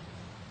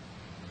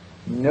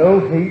 No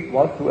hate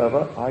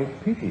whatsoever, I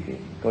pitied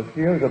him. Because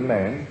here's a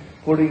man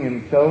putting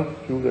himself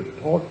through the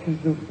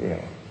tortures of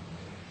hell,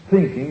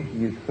 thinking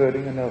he is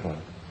hurting another.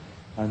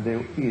 And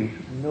there is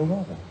no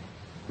other.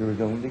 There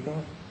is only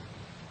God.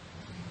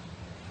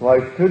 So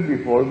I stood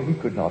before him. He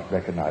could not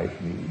recognize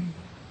me,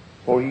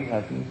 for he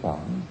hasn't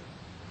found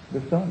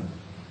the Son.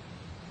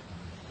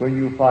 When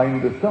you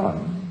find the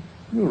Son,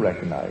 you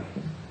recognize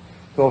him.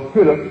 So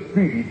Philip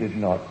really did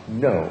not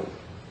know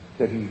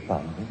that he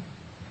found him.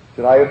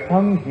 That I have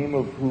found him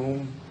of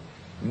whom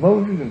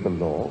Moses in the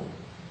law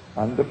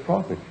and the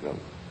prophets wrote.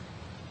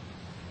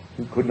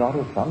 He could not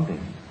have found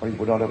him, or he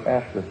would not have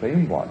asked the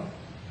same one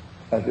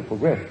as it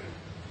progressed.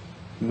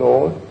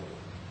 Lord,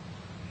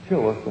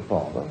 show us the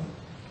Father,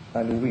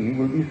 and we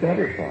will be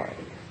satisfied.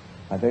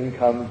 And then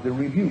comes the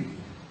rebuke.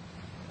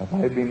 Have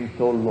I been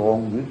so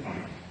long with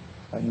you,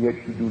 and yet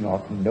you do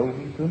not know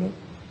me, Philip?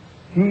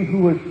 He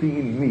who has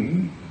seen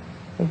me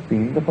has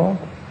seen the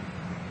Father.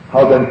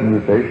 How then can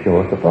you say,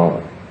 show us the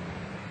Father?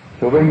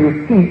 So when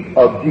you think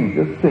of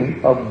Jesus,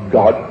 think of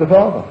God the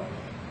Father.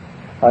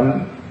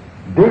 And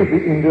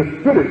David in the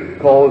Spirit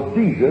calls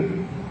Jesus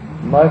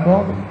my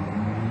Father.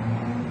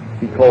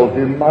 He calls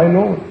him my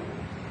Lord.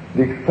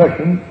 The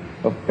expression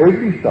of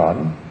every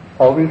son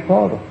of his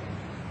Father,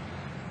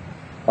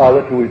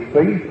 either to his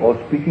face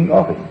or speaking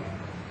of him.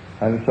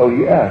 And so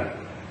he asks,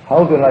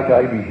 how then like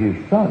I be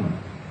his son,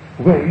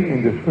 when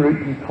in the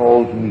Spirit he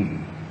calls me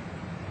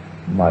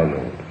my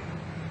Lord?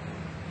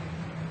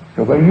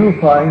 So when you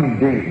find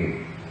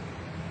David,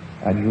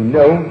 and you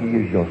know he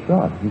is your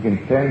son, he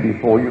can stand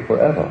before you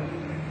forever.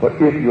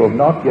 But if you have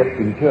not yet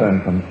been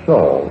turned from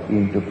Saul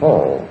into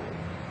Paul,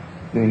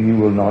 then you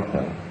will not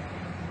know.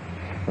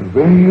 But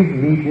when you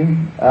meet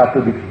him after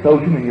the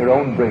explosion in your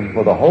own brain,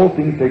 for the whole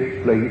thing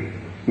takes place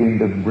in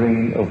the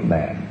brain of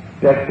man.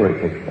 That's where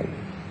it takes place.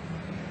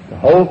 The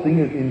whole thing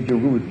is in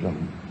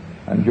Jerusalem.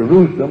 And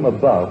Jerusalem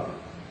above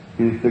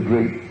is the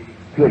great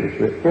place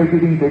where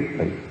everything takes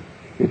place.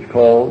 It's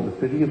called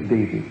the city of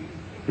David.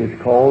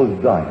 It's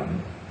called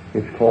Zion.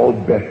 It's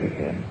called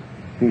Bethlehem.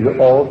 These are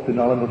all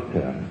synonymous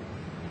terms.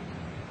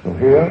 So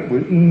here,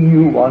 within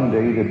you one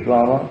day, the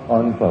drama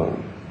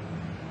unfolds.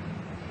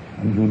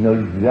 And you know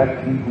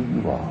exactly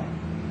who you are.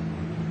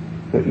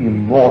 The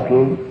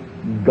immortal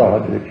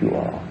God that you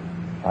are.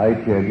 I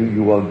tell you,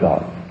 you are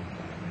God.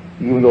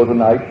 Even though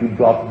tonight you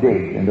drop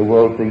dead and the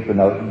world thinks the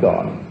now it's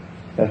gone.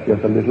 That's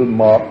just a little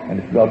mark and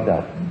it's rubbed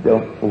out.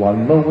 Don't for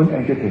one moment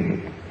entertain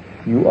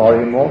it. You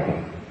are immortal.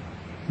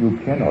 You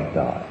cannot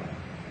die.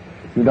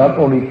 You not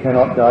only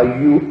cannot die,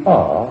 you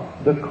are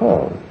the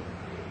cause.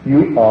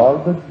 You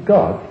are the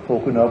God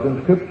spoken of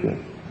in Scripture.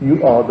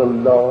 You are the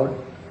Lord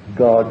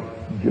God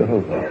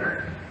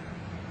Jehovah.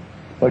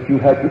 But you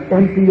had to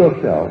empty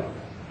yourself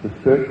to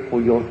search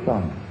for your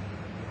Son.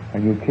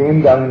 And you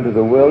came down into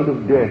the world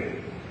of death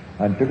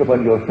and took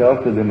upon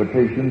yourself the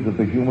limitations of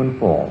the human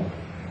form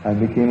and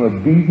became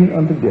obedient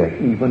unto death,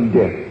 even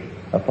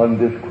death, upon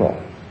this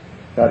cross.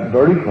 That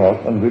very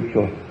cross on which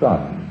your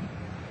Son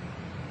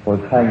was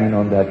hanging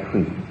on that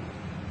tree.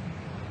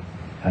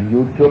 And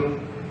you took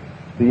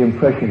the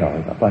impression of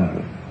it upon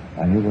you.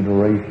 And you're going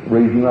to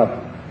raise him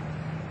up.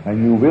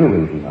 And you will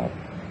raise him up.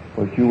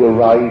 But you will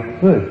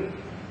rise first.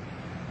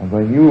 And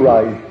when you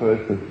rise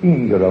first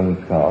within your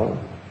own skull,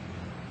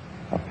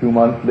 a few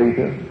months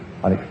later,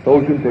 an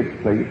explosion takes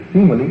place,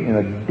 seemingly in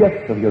the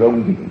depths of your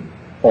own being,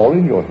 all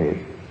in your head.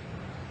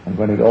 And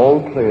when it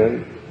all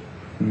clears,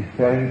 he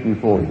stands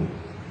before you.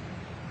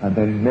 And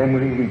then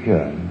memory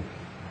returns.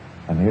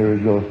 And here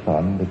is your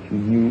Son that you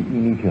knew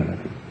in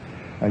eternity.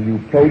 And you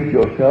pledged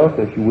yourself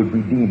that you would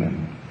redeem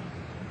him.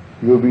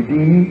 You will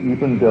redeem him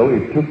even though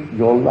it took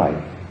your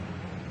life.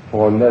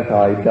 For unless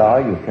I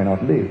die, you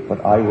cannot live.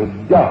 But I will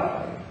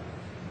die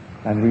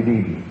and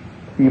redeem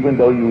you, even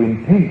though you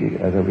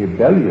intended as a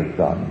rebellious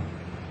son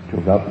to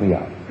rub me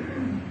out.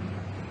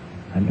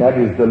 And that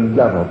is the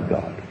love of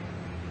God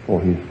for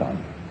his Son,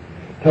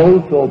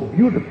 told so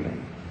beautifully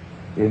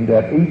in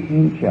that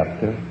 18th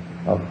chapter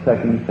of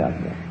 2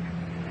 Samuel.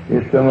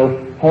 It's the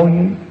most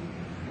poignant,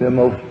 the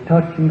most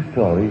touching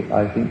story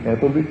I think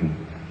ever written.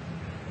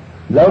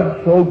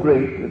 Love so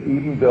great that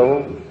even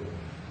though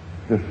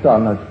the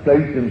Son has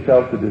pledged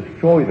himself to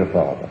destroy the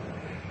Father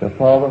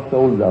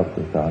so loves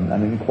the Son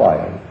and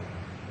inquires,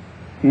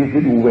 is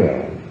it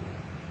well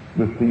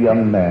with the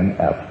young man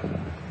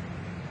Absalom?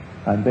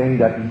 And then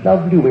that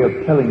lovely way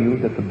of telling you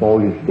that the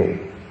boy is dead.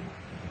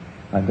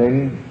 And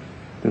then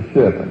the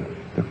servant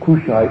The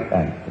Cushite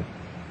answered,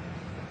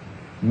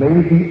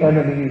 "May the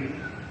enemies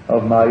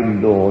of my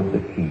Lord the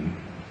King,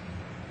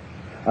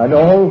 and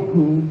all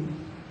who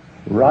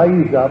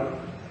rise up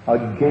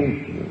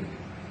against you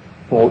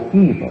for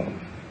evil,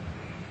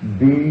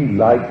 be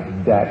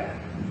like that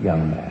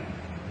young man."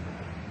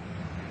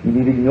 He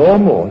needed no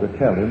more to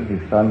tell him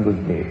his son was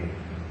dead.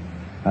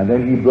 And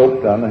then he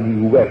broke down and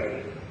he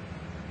wept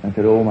and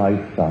said, "Oh, my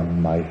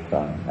son,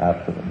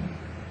 Absalom,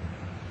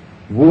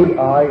 would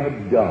I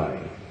have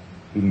died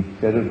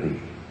instead of thee,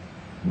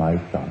 my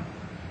son."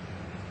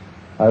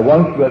 I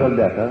once read a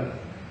letter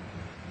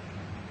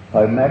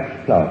by Max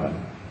Plowman,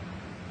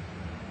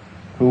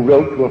 who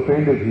wrote to a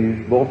friend of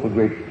his, both were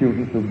great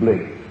students of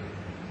Blake,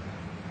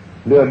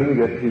 learning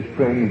that his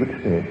friend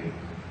Wickstead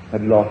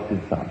had lost his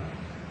son.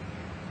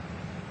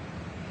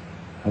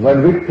 And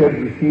when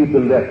Wickstead received the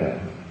letter,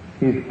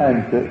 his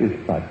answer is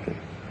priceless.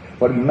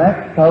 But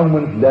Max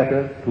Plowman's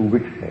letter to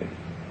Wickstead,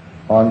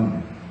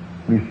 on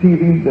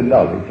receiving the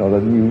knowledge or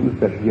the news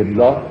that he had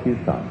lost his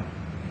son,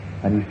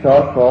 and he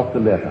starts off the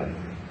letter,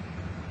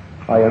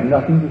 "I have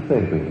nothing to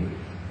say to him,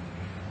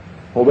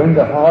 for when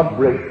the heart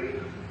breaks,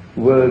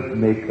 words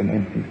make an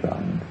empty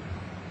sound."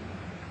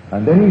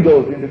 And then he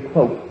goes in to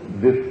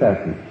quote this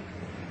passage,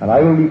 and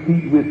I will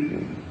repeat with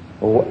you,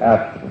 "O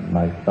Absalom,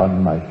 my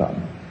son, my son."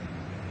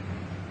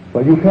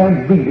 But you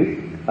can't read it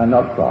and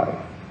not cry.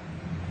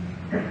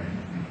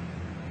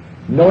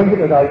 Knowing it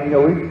as I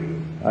know it,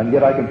 and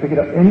yet I can pick it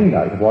up any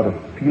night if I want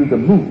to feel the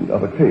mood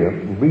of a tear,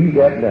 read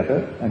that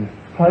letter and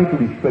try to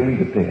restrain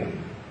the tear.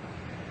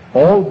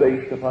 All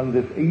based upon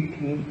this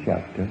 18th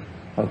chapter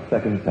of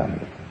 2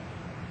 Samuel.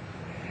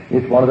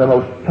 It's one of the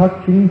most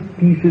touching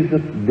pieces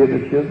of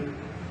literature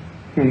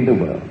in the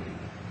world.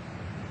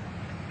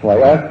 So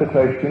I ask the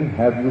question,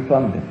 have you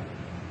found him?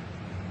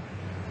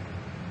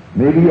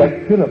 Maybe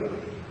like Philip,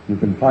 you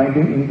can find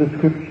him in the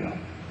scripture.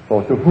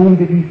 For to whom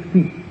did he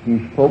speak? He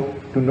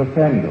spoke to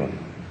Nathanael.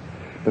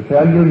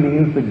 Nathanael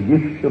means the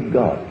gift of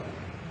God.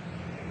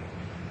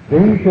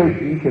 Then said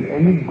he, "Can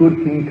any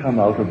good thing come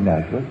out of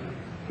Nazareth?"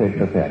 said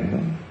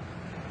Nathanael.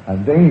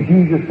 And then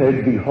Jesus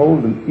said,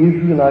 "Behold, an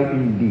Israelite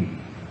indeed."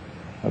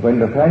 And when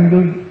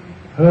Nathanael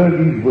heard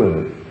these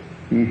words,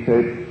 he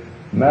said,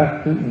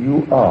 "Master,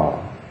 you are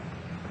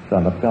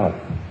Son of God."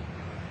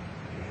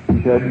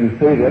 He said, "You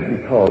say that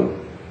because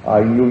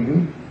I knew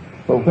you,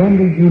 but when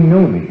did you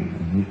know me?"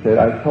 He said,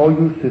 "I saw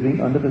you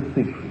sitting under the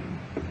fig tree."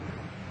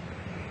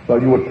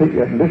 Well, you would take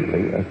that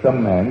literally as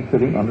some man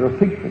sitting under a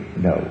fig tree.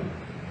 No.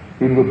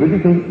 In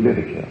rabbinical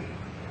literature,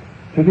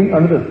 sitting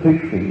under the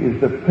fig tree is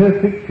the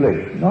perfect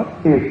place, not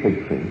a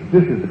fig tree.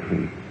 This is the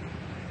tree.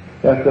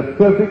 That's the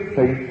perfect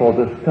place for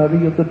the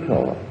study of the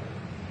Torah.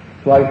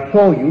 So I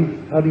saw you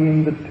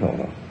studying the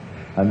Torah.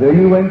 And there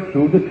you went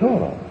through the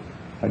Torah.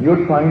 And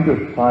you're trying to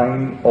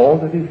find all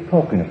that it's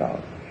talking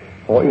about.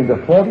 For in the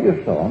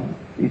 40th Psalm,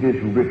 it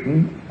is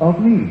written of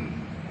me.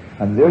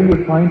 And there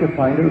you're trying to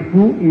find out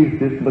who is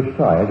this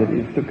Messiah that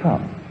is to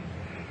come.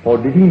 For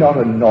did he not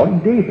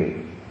anoint David?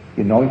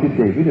 He anointed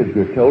David, as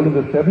we're told in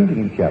the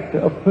 17th chapter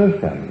of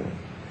 1 Samuel,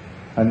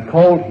 and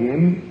called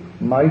him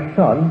my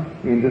son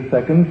in the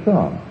 2nd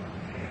Psalm.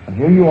 And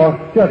here you are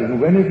studying,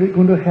 when is it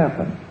going to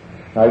happen?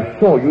 I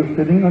saw you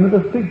sitting under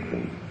the fig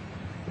tree.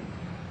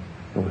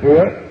 So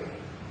here,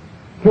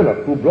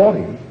 Philip, who brought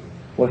him,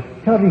 was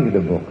studying the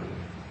book.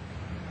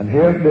 And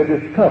here they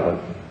discovered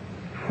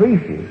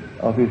traces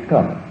of his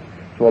coming.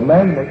 So a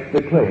man makes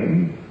the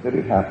claim that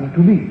it happened to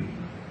me.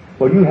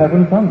 Well, you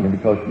haven't found him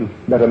because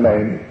you've met a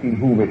man in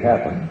whom it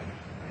happened.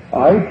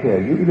 I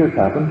tell you, it has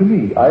happened to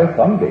me. I have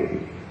found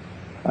David.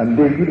 And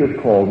David has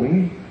called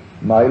me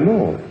my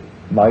Lord,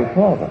 my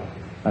Father,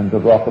 and the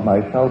rock of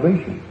my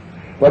salvation.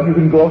 But you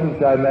can go out and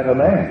say, I met a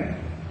man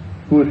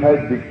who has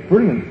had the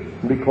experience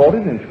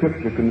recorded in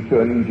Scripture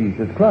concerning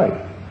Jesus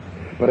Christ.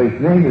 But his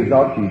name is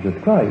not Jesus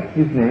Christ.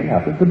 His name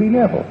happens to be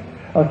Neville,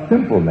 a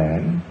simple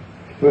man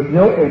with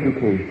no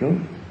educational,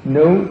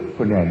 no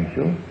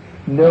financial,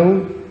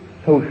 no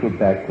social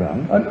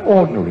background, an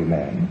ordinary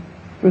man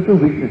with the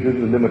weaknesses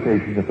and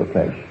limitations of the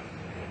flesh.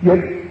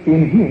 Yet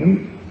in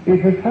him it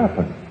has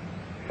happened.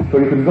 So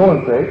you can go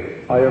and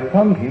say, I have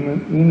found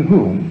him in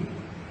whom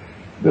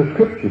the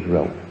Scriptures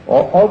wrote,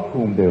 or of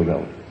whom they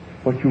wrote.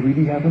 But you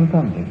really haven't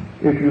found him.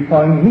 If you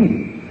find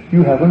me,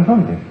 you haven't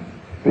found him.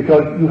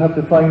 Because you have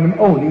to find him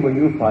only when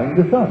you find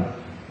the Son.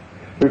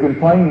 You can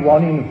find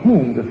one in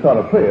whom the Son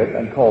appeared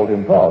and called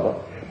him Father,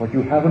 but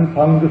you haven't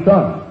found the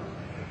Son.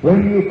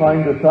 When you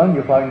find the Son,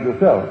 you find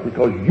yourself,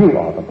 because you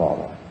are the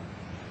Father.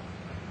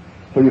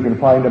 So you can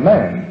find a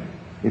man,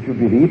 if you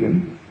believe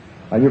him,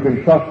 and you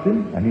can trust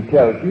him, and he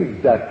tells you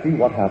exactly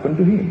what happened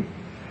to him.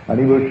 And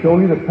he will show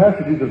you the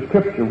passages of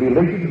Scripture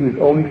related to his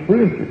own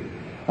experiences.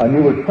 And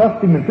you will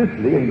trust him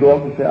implicitly and go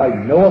out and say, I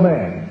know a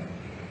man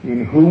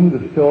in whom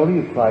the story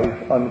of Christ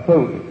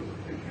unfolded.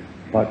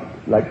 But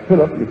like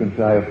Philip, you can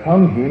say, I have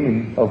found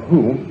him of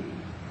whom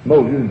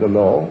Moses in the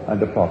law and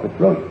the prophets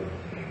wrote.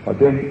 But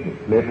then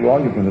later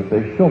on you're going to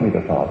say, show me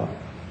the Father,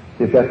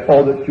 if that's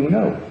all that you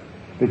know.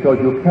 Because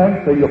you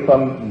can't say you're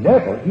from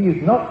Neville. He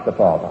is not the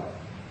Father.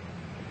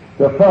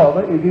 The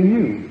Father is in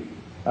you,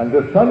 and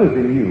the Son is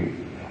in you.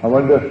 And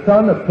when the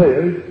Son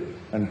appears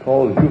and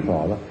calls you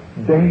Father,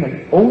 then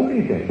and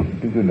only then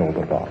do you know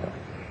the Father.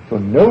 So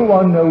no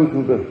one knows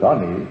who the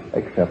Son is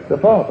except the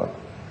Father.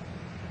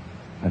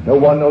 And no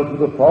one knows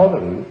who the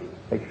Father is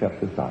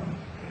except the Son.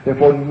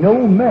 Therefore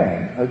no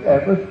man has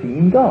ever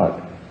seen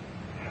God.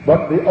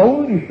 But the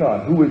only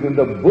Son, who is in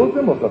the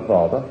bosom of the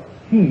Father,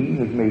 he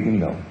has made him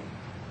known.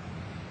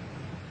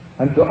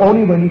 And so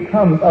only when he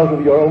comes out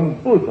of your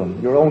own bosom,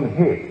 your own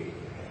head,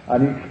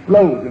 and he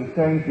explodes and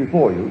stands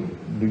before you,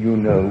 do you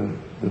know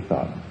the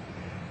Son.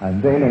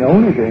 And then and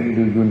only then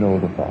do you know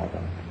the Father.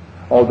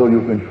 Although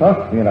you can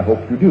trust me, and I hope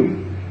you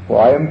do,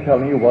 for I am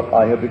telling you what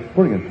I have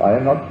experienced. I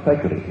am not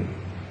speculating.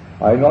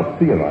 I am not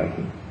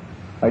theorizing.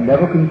 I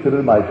never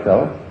considered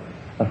myself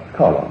a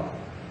scholar.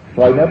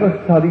 So I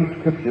never study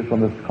scriptures from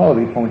the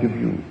scholarly point of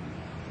view.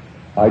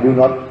 I do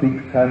not speak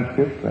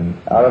Sanskrit and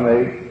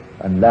Aramaic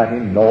and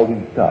Latin and all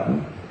these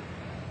tongues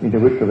into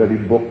which the very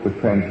book was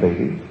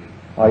translated.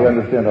 I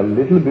understand a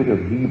little bit of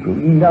Hebrew,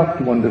 enough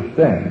to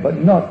understand, but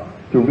not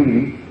to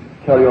really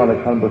carry on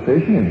a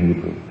conversation in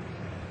Hebrew.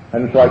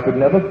 And so I could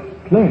never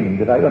claim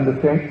that I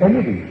understand any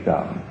of these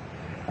tongues.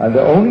 And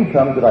the only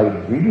tongue that I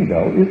really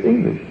know is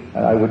English,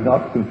 and I would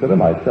not consider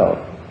myself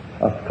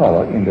a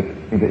scholar in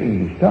the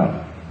English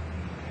tongue.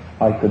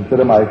 I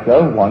consider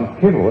myself one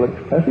capable of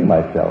expressing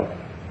myself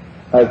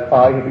as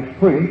I have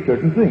experienced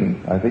certain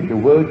things. I think the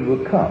words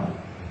will come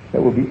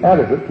that will be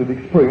adequate to the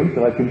experience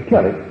that I can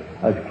tell it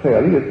as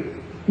clearly as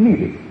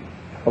needed.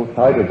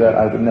 Outside of that,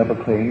 I would never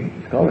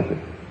claim scholarship.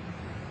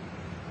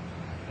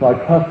 So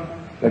I trust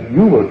that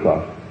you will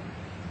trust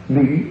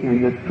me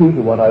in the truth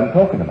of what I'm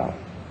talking about.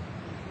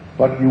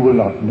 But you will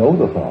not know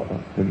the Father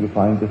till you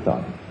find the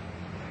Son.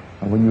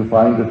 And when you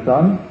find the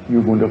Son,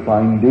 you're going to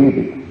find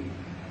David.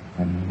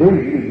 And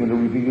David is going to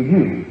reveal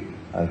you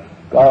as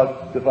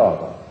God the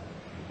Father.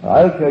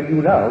 I'll tell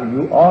you now,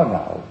 you are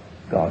now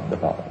God the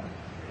Father.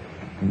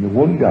 And you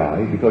won't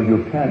die because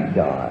you can't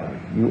die.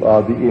 You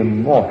are the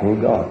immortal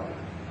God.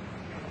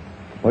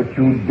 But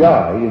you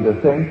die in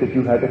the sense that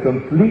you had to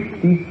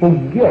completely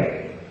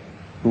forget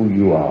who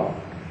you are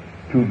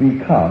to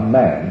become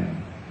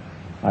man.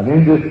 And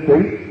in this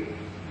state,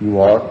 you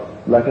are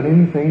like an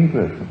insane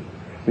person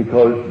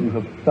because you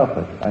have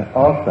suffered and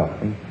are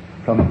suffering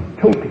from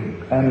total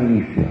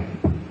amnesia.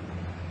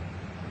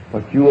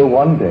 But you will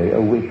one day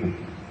awaken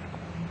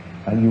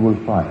and you will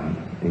find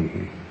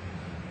David.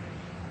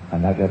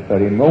 And at that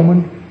very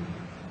moment,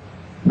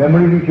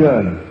 memory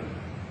returns.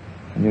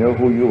 And you know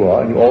who you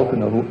are, and you also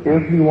know who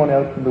everyone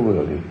else in the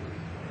world is.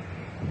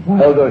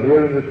 While they're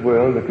here in this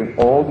world, they can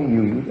all be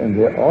used, and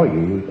they are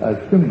used as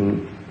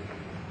symbols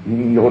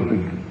in your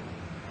dreams.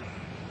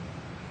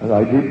 As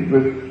I did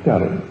with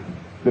Stalin,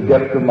 the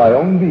depths of my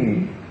own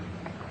being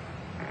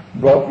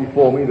brought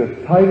before me the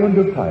tyrant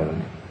of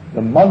tyrants,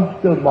 the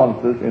monster of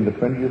monsters in the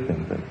 20th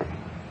century.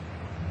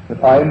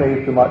 That I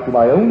may, to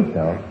my own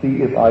self,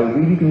 see if I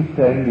really can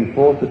stand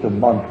before such a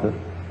monster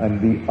and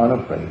be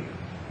unafraid.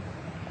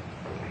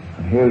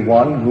 And here's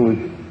one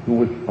who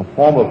was a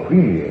former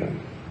premier,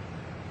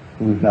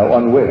 who is now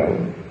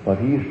unwell, but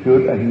he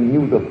stood and he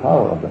knew the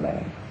power of the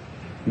man.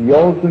 He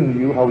also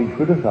knew how he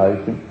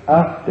criticized him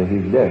after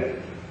his death.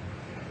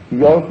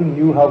 He also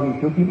knew how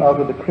he took him out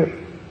of the crypt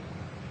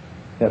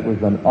that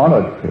was an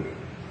honored crypt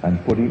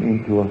and put him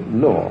into a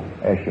lower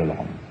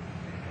echelon.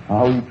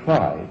 How he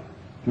tried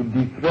to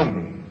dethrone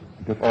him,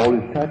 took all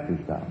his taxes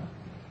down.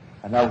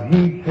 And now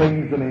he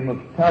changed the name of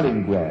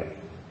Stalingrad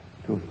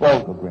to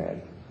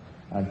Volgograd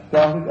and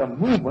started a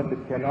movement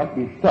that cannot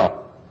be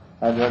stopped.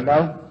 And they're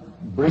now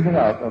bringing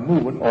out a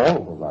movement all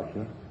over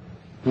Russia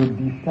to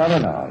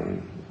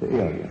desalinize the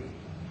area.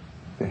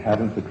 They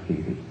haven't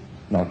succeeded,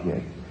 not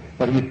yet.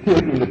 But he still,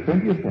 in the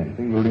 20th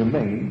century, will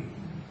remain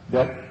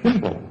that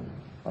symbol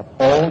of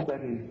all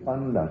that is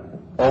unloving,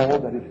 all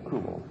that is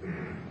cruel.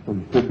 So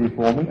he stood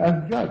before me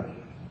as judge.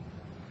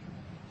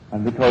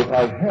 And because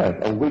I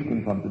had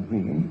awakened from the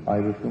dream, I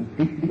was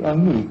completely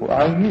unmoved, for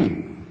I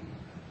knew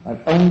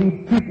that only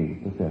pity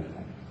possessed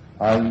me.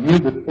 I knew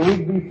that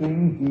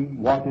everything he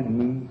wanted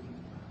me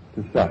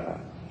to suffer,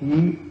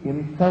 he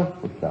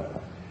himself would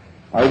suffer.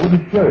 I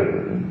wouldn't share it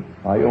with him.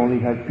 I only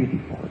had pity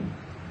for him.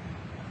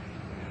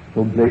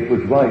 So Blake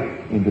was right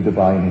in the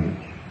divine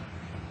image.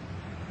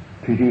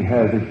 Pity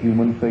has a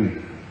human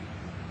face.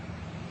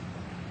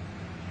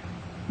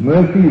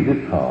 Mercy is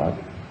its heart,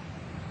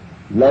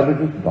 love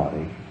is its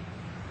body,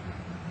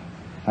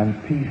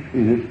 and peace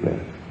is its breath.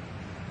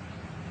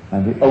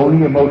 And the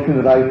only emotion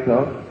that I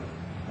felt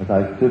as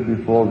I stood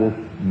before this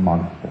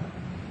monster,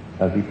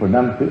 as he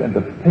pronounced it, and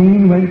the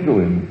pain went through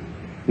him,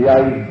 the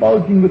eyes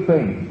bulging with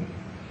pain.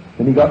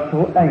 Then he got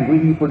so angry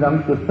he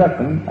pronounced the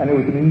second, and it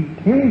was an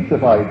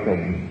intensified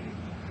pain.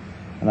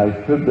 And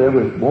I stood there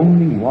with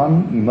only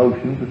one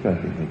emotion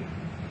possessing me,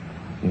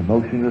 the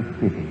emotion of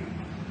pity.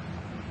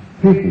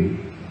 Pity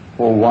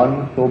for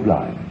one so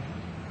blind,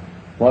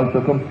 one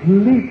so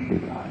completely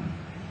blind.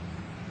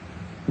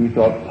 He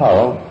thought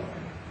power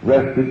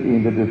rested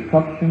in the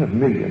destruction of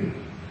millions,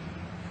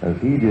 as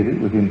he did it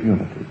with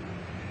impunity.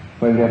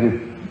 when that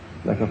is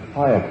like a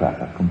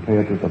firecracker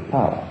compared to the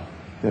power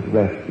that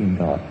rests in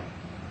God.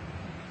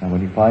 And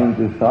when he finds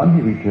the sun,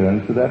 he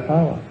returns to that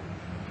power.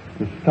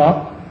 To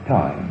stop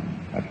time.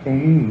 At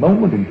any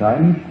moment in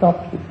time, he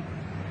stops it.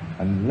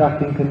 And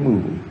nothing can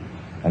move.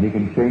 And he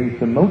can change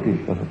the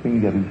motive of the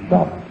thing that he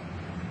stopped.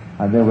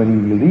 And then when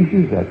he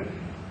releases that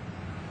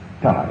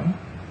time,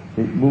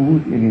 it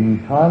moves in an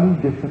entirely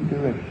different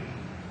direction.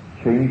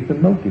 Change the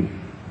motive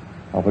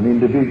of an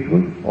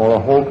individual or a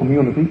whole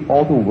community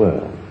or the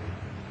world.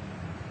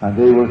 And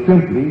they will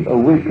simply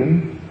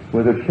awaken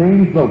with a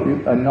changed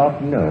motive and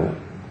not know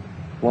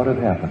what had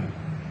happened.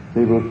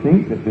 They will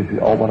think that this is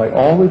all what I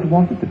always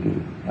wanted to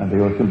do, and they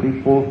will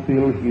simply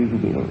fulfill his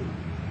will.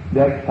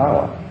 That's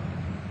power.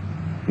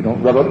 You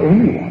don't rub up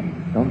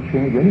anyone, don't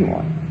change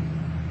anyone.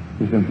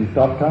 You simply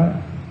stop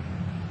time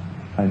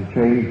and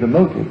change the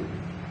motive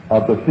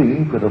of the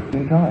things that are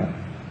in time.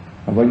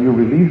 And when you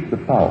release the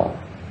power,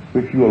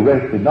 which you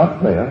arrested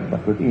not there,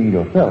 but within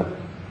yourself,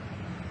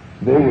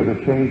 they with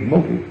a changed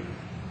motive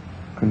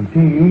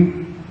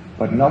continue,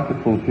 but not to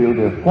fulfill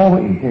their former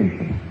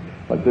intention,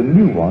 but the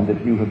new one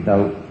that you have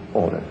now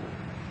ordered.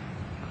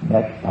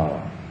 That's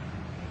power.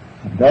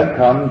 And that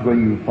comes when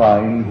you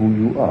find who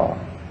you are.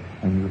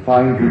 And you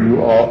find who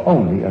you are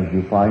only as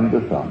you find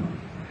the sun.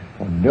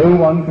 For no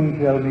one can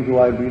tell me who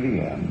I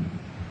really am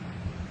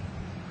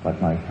but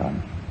my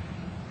son.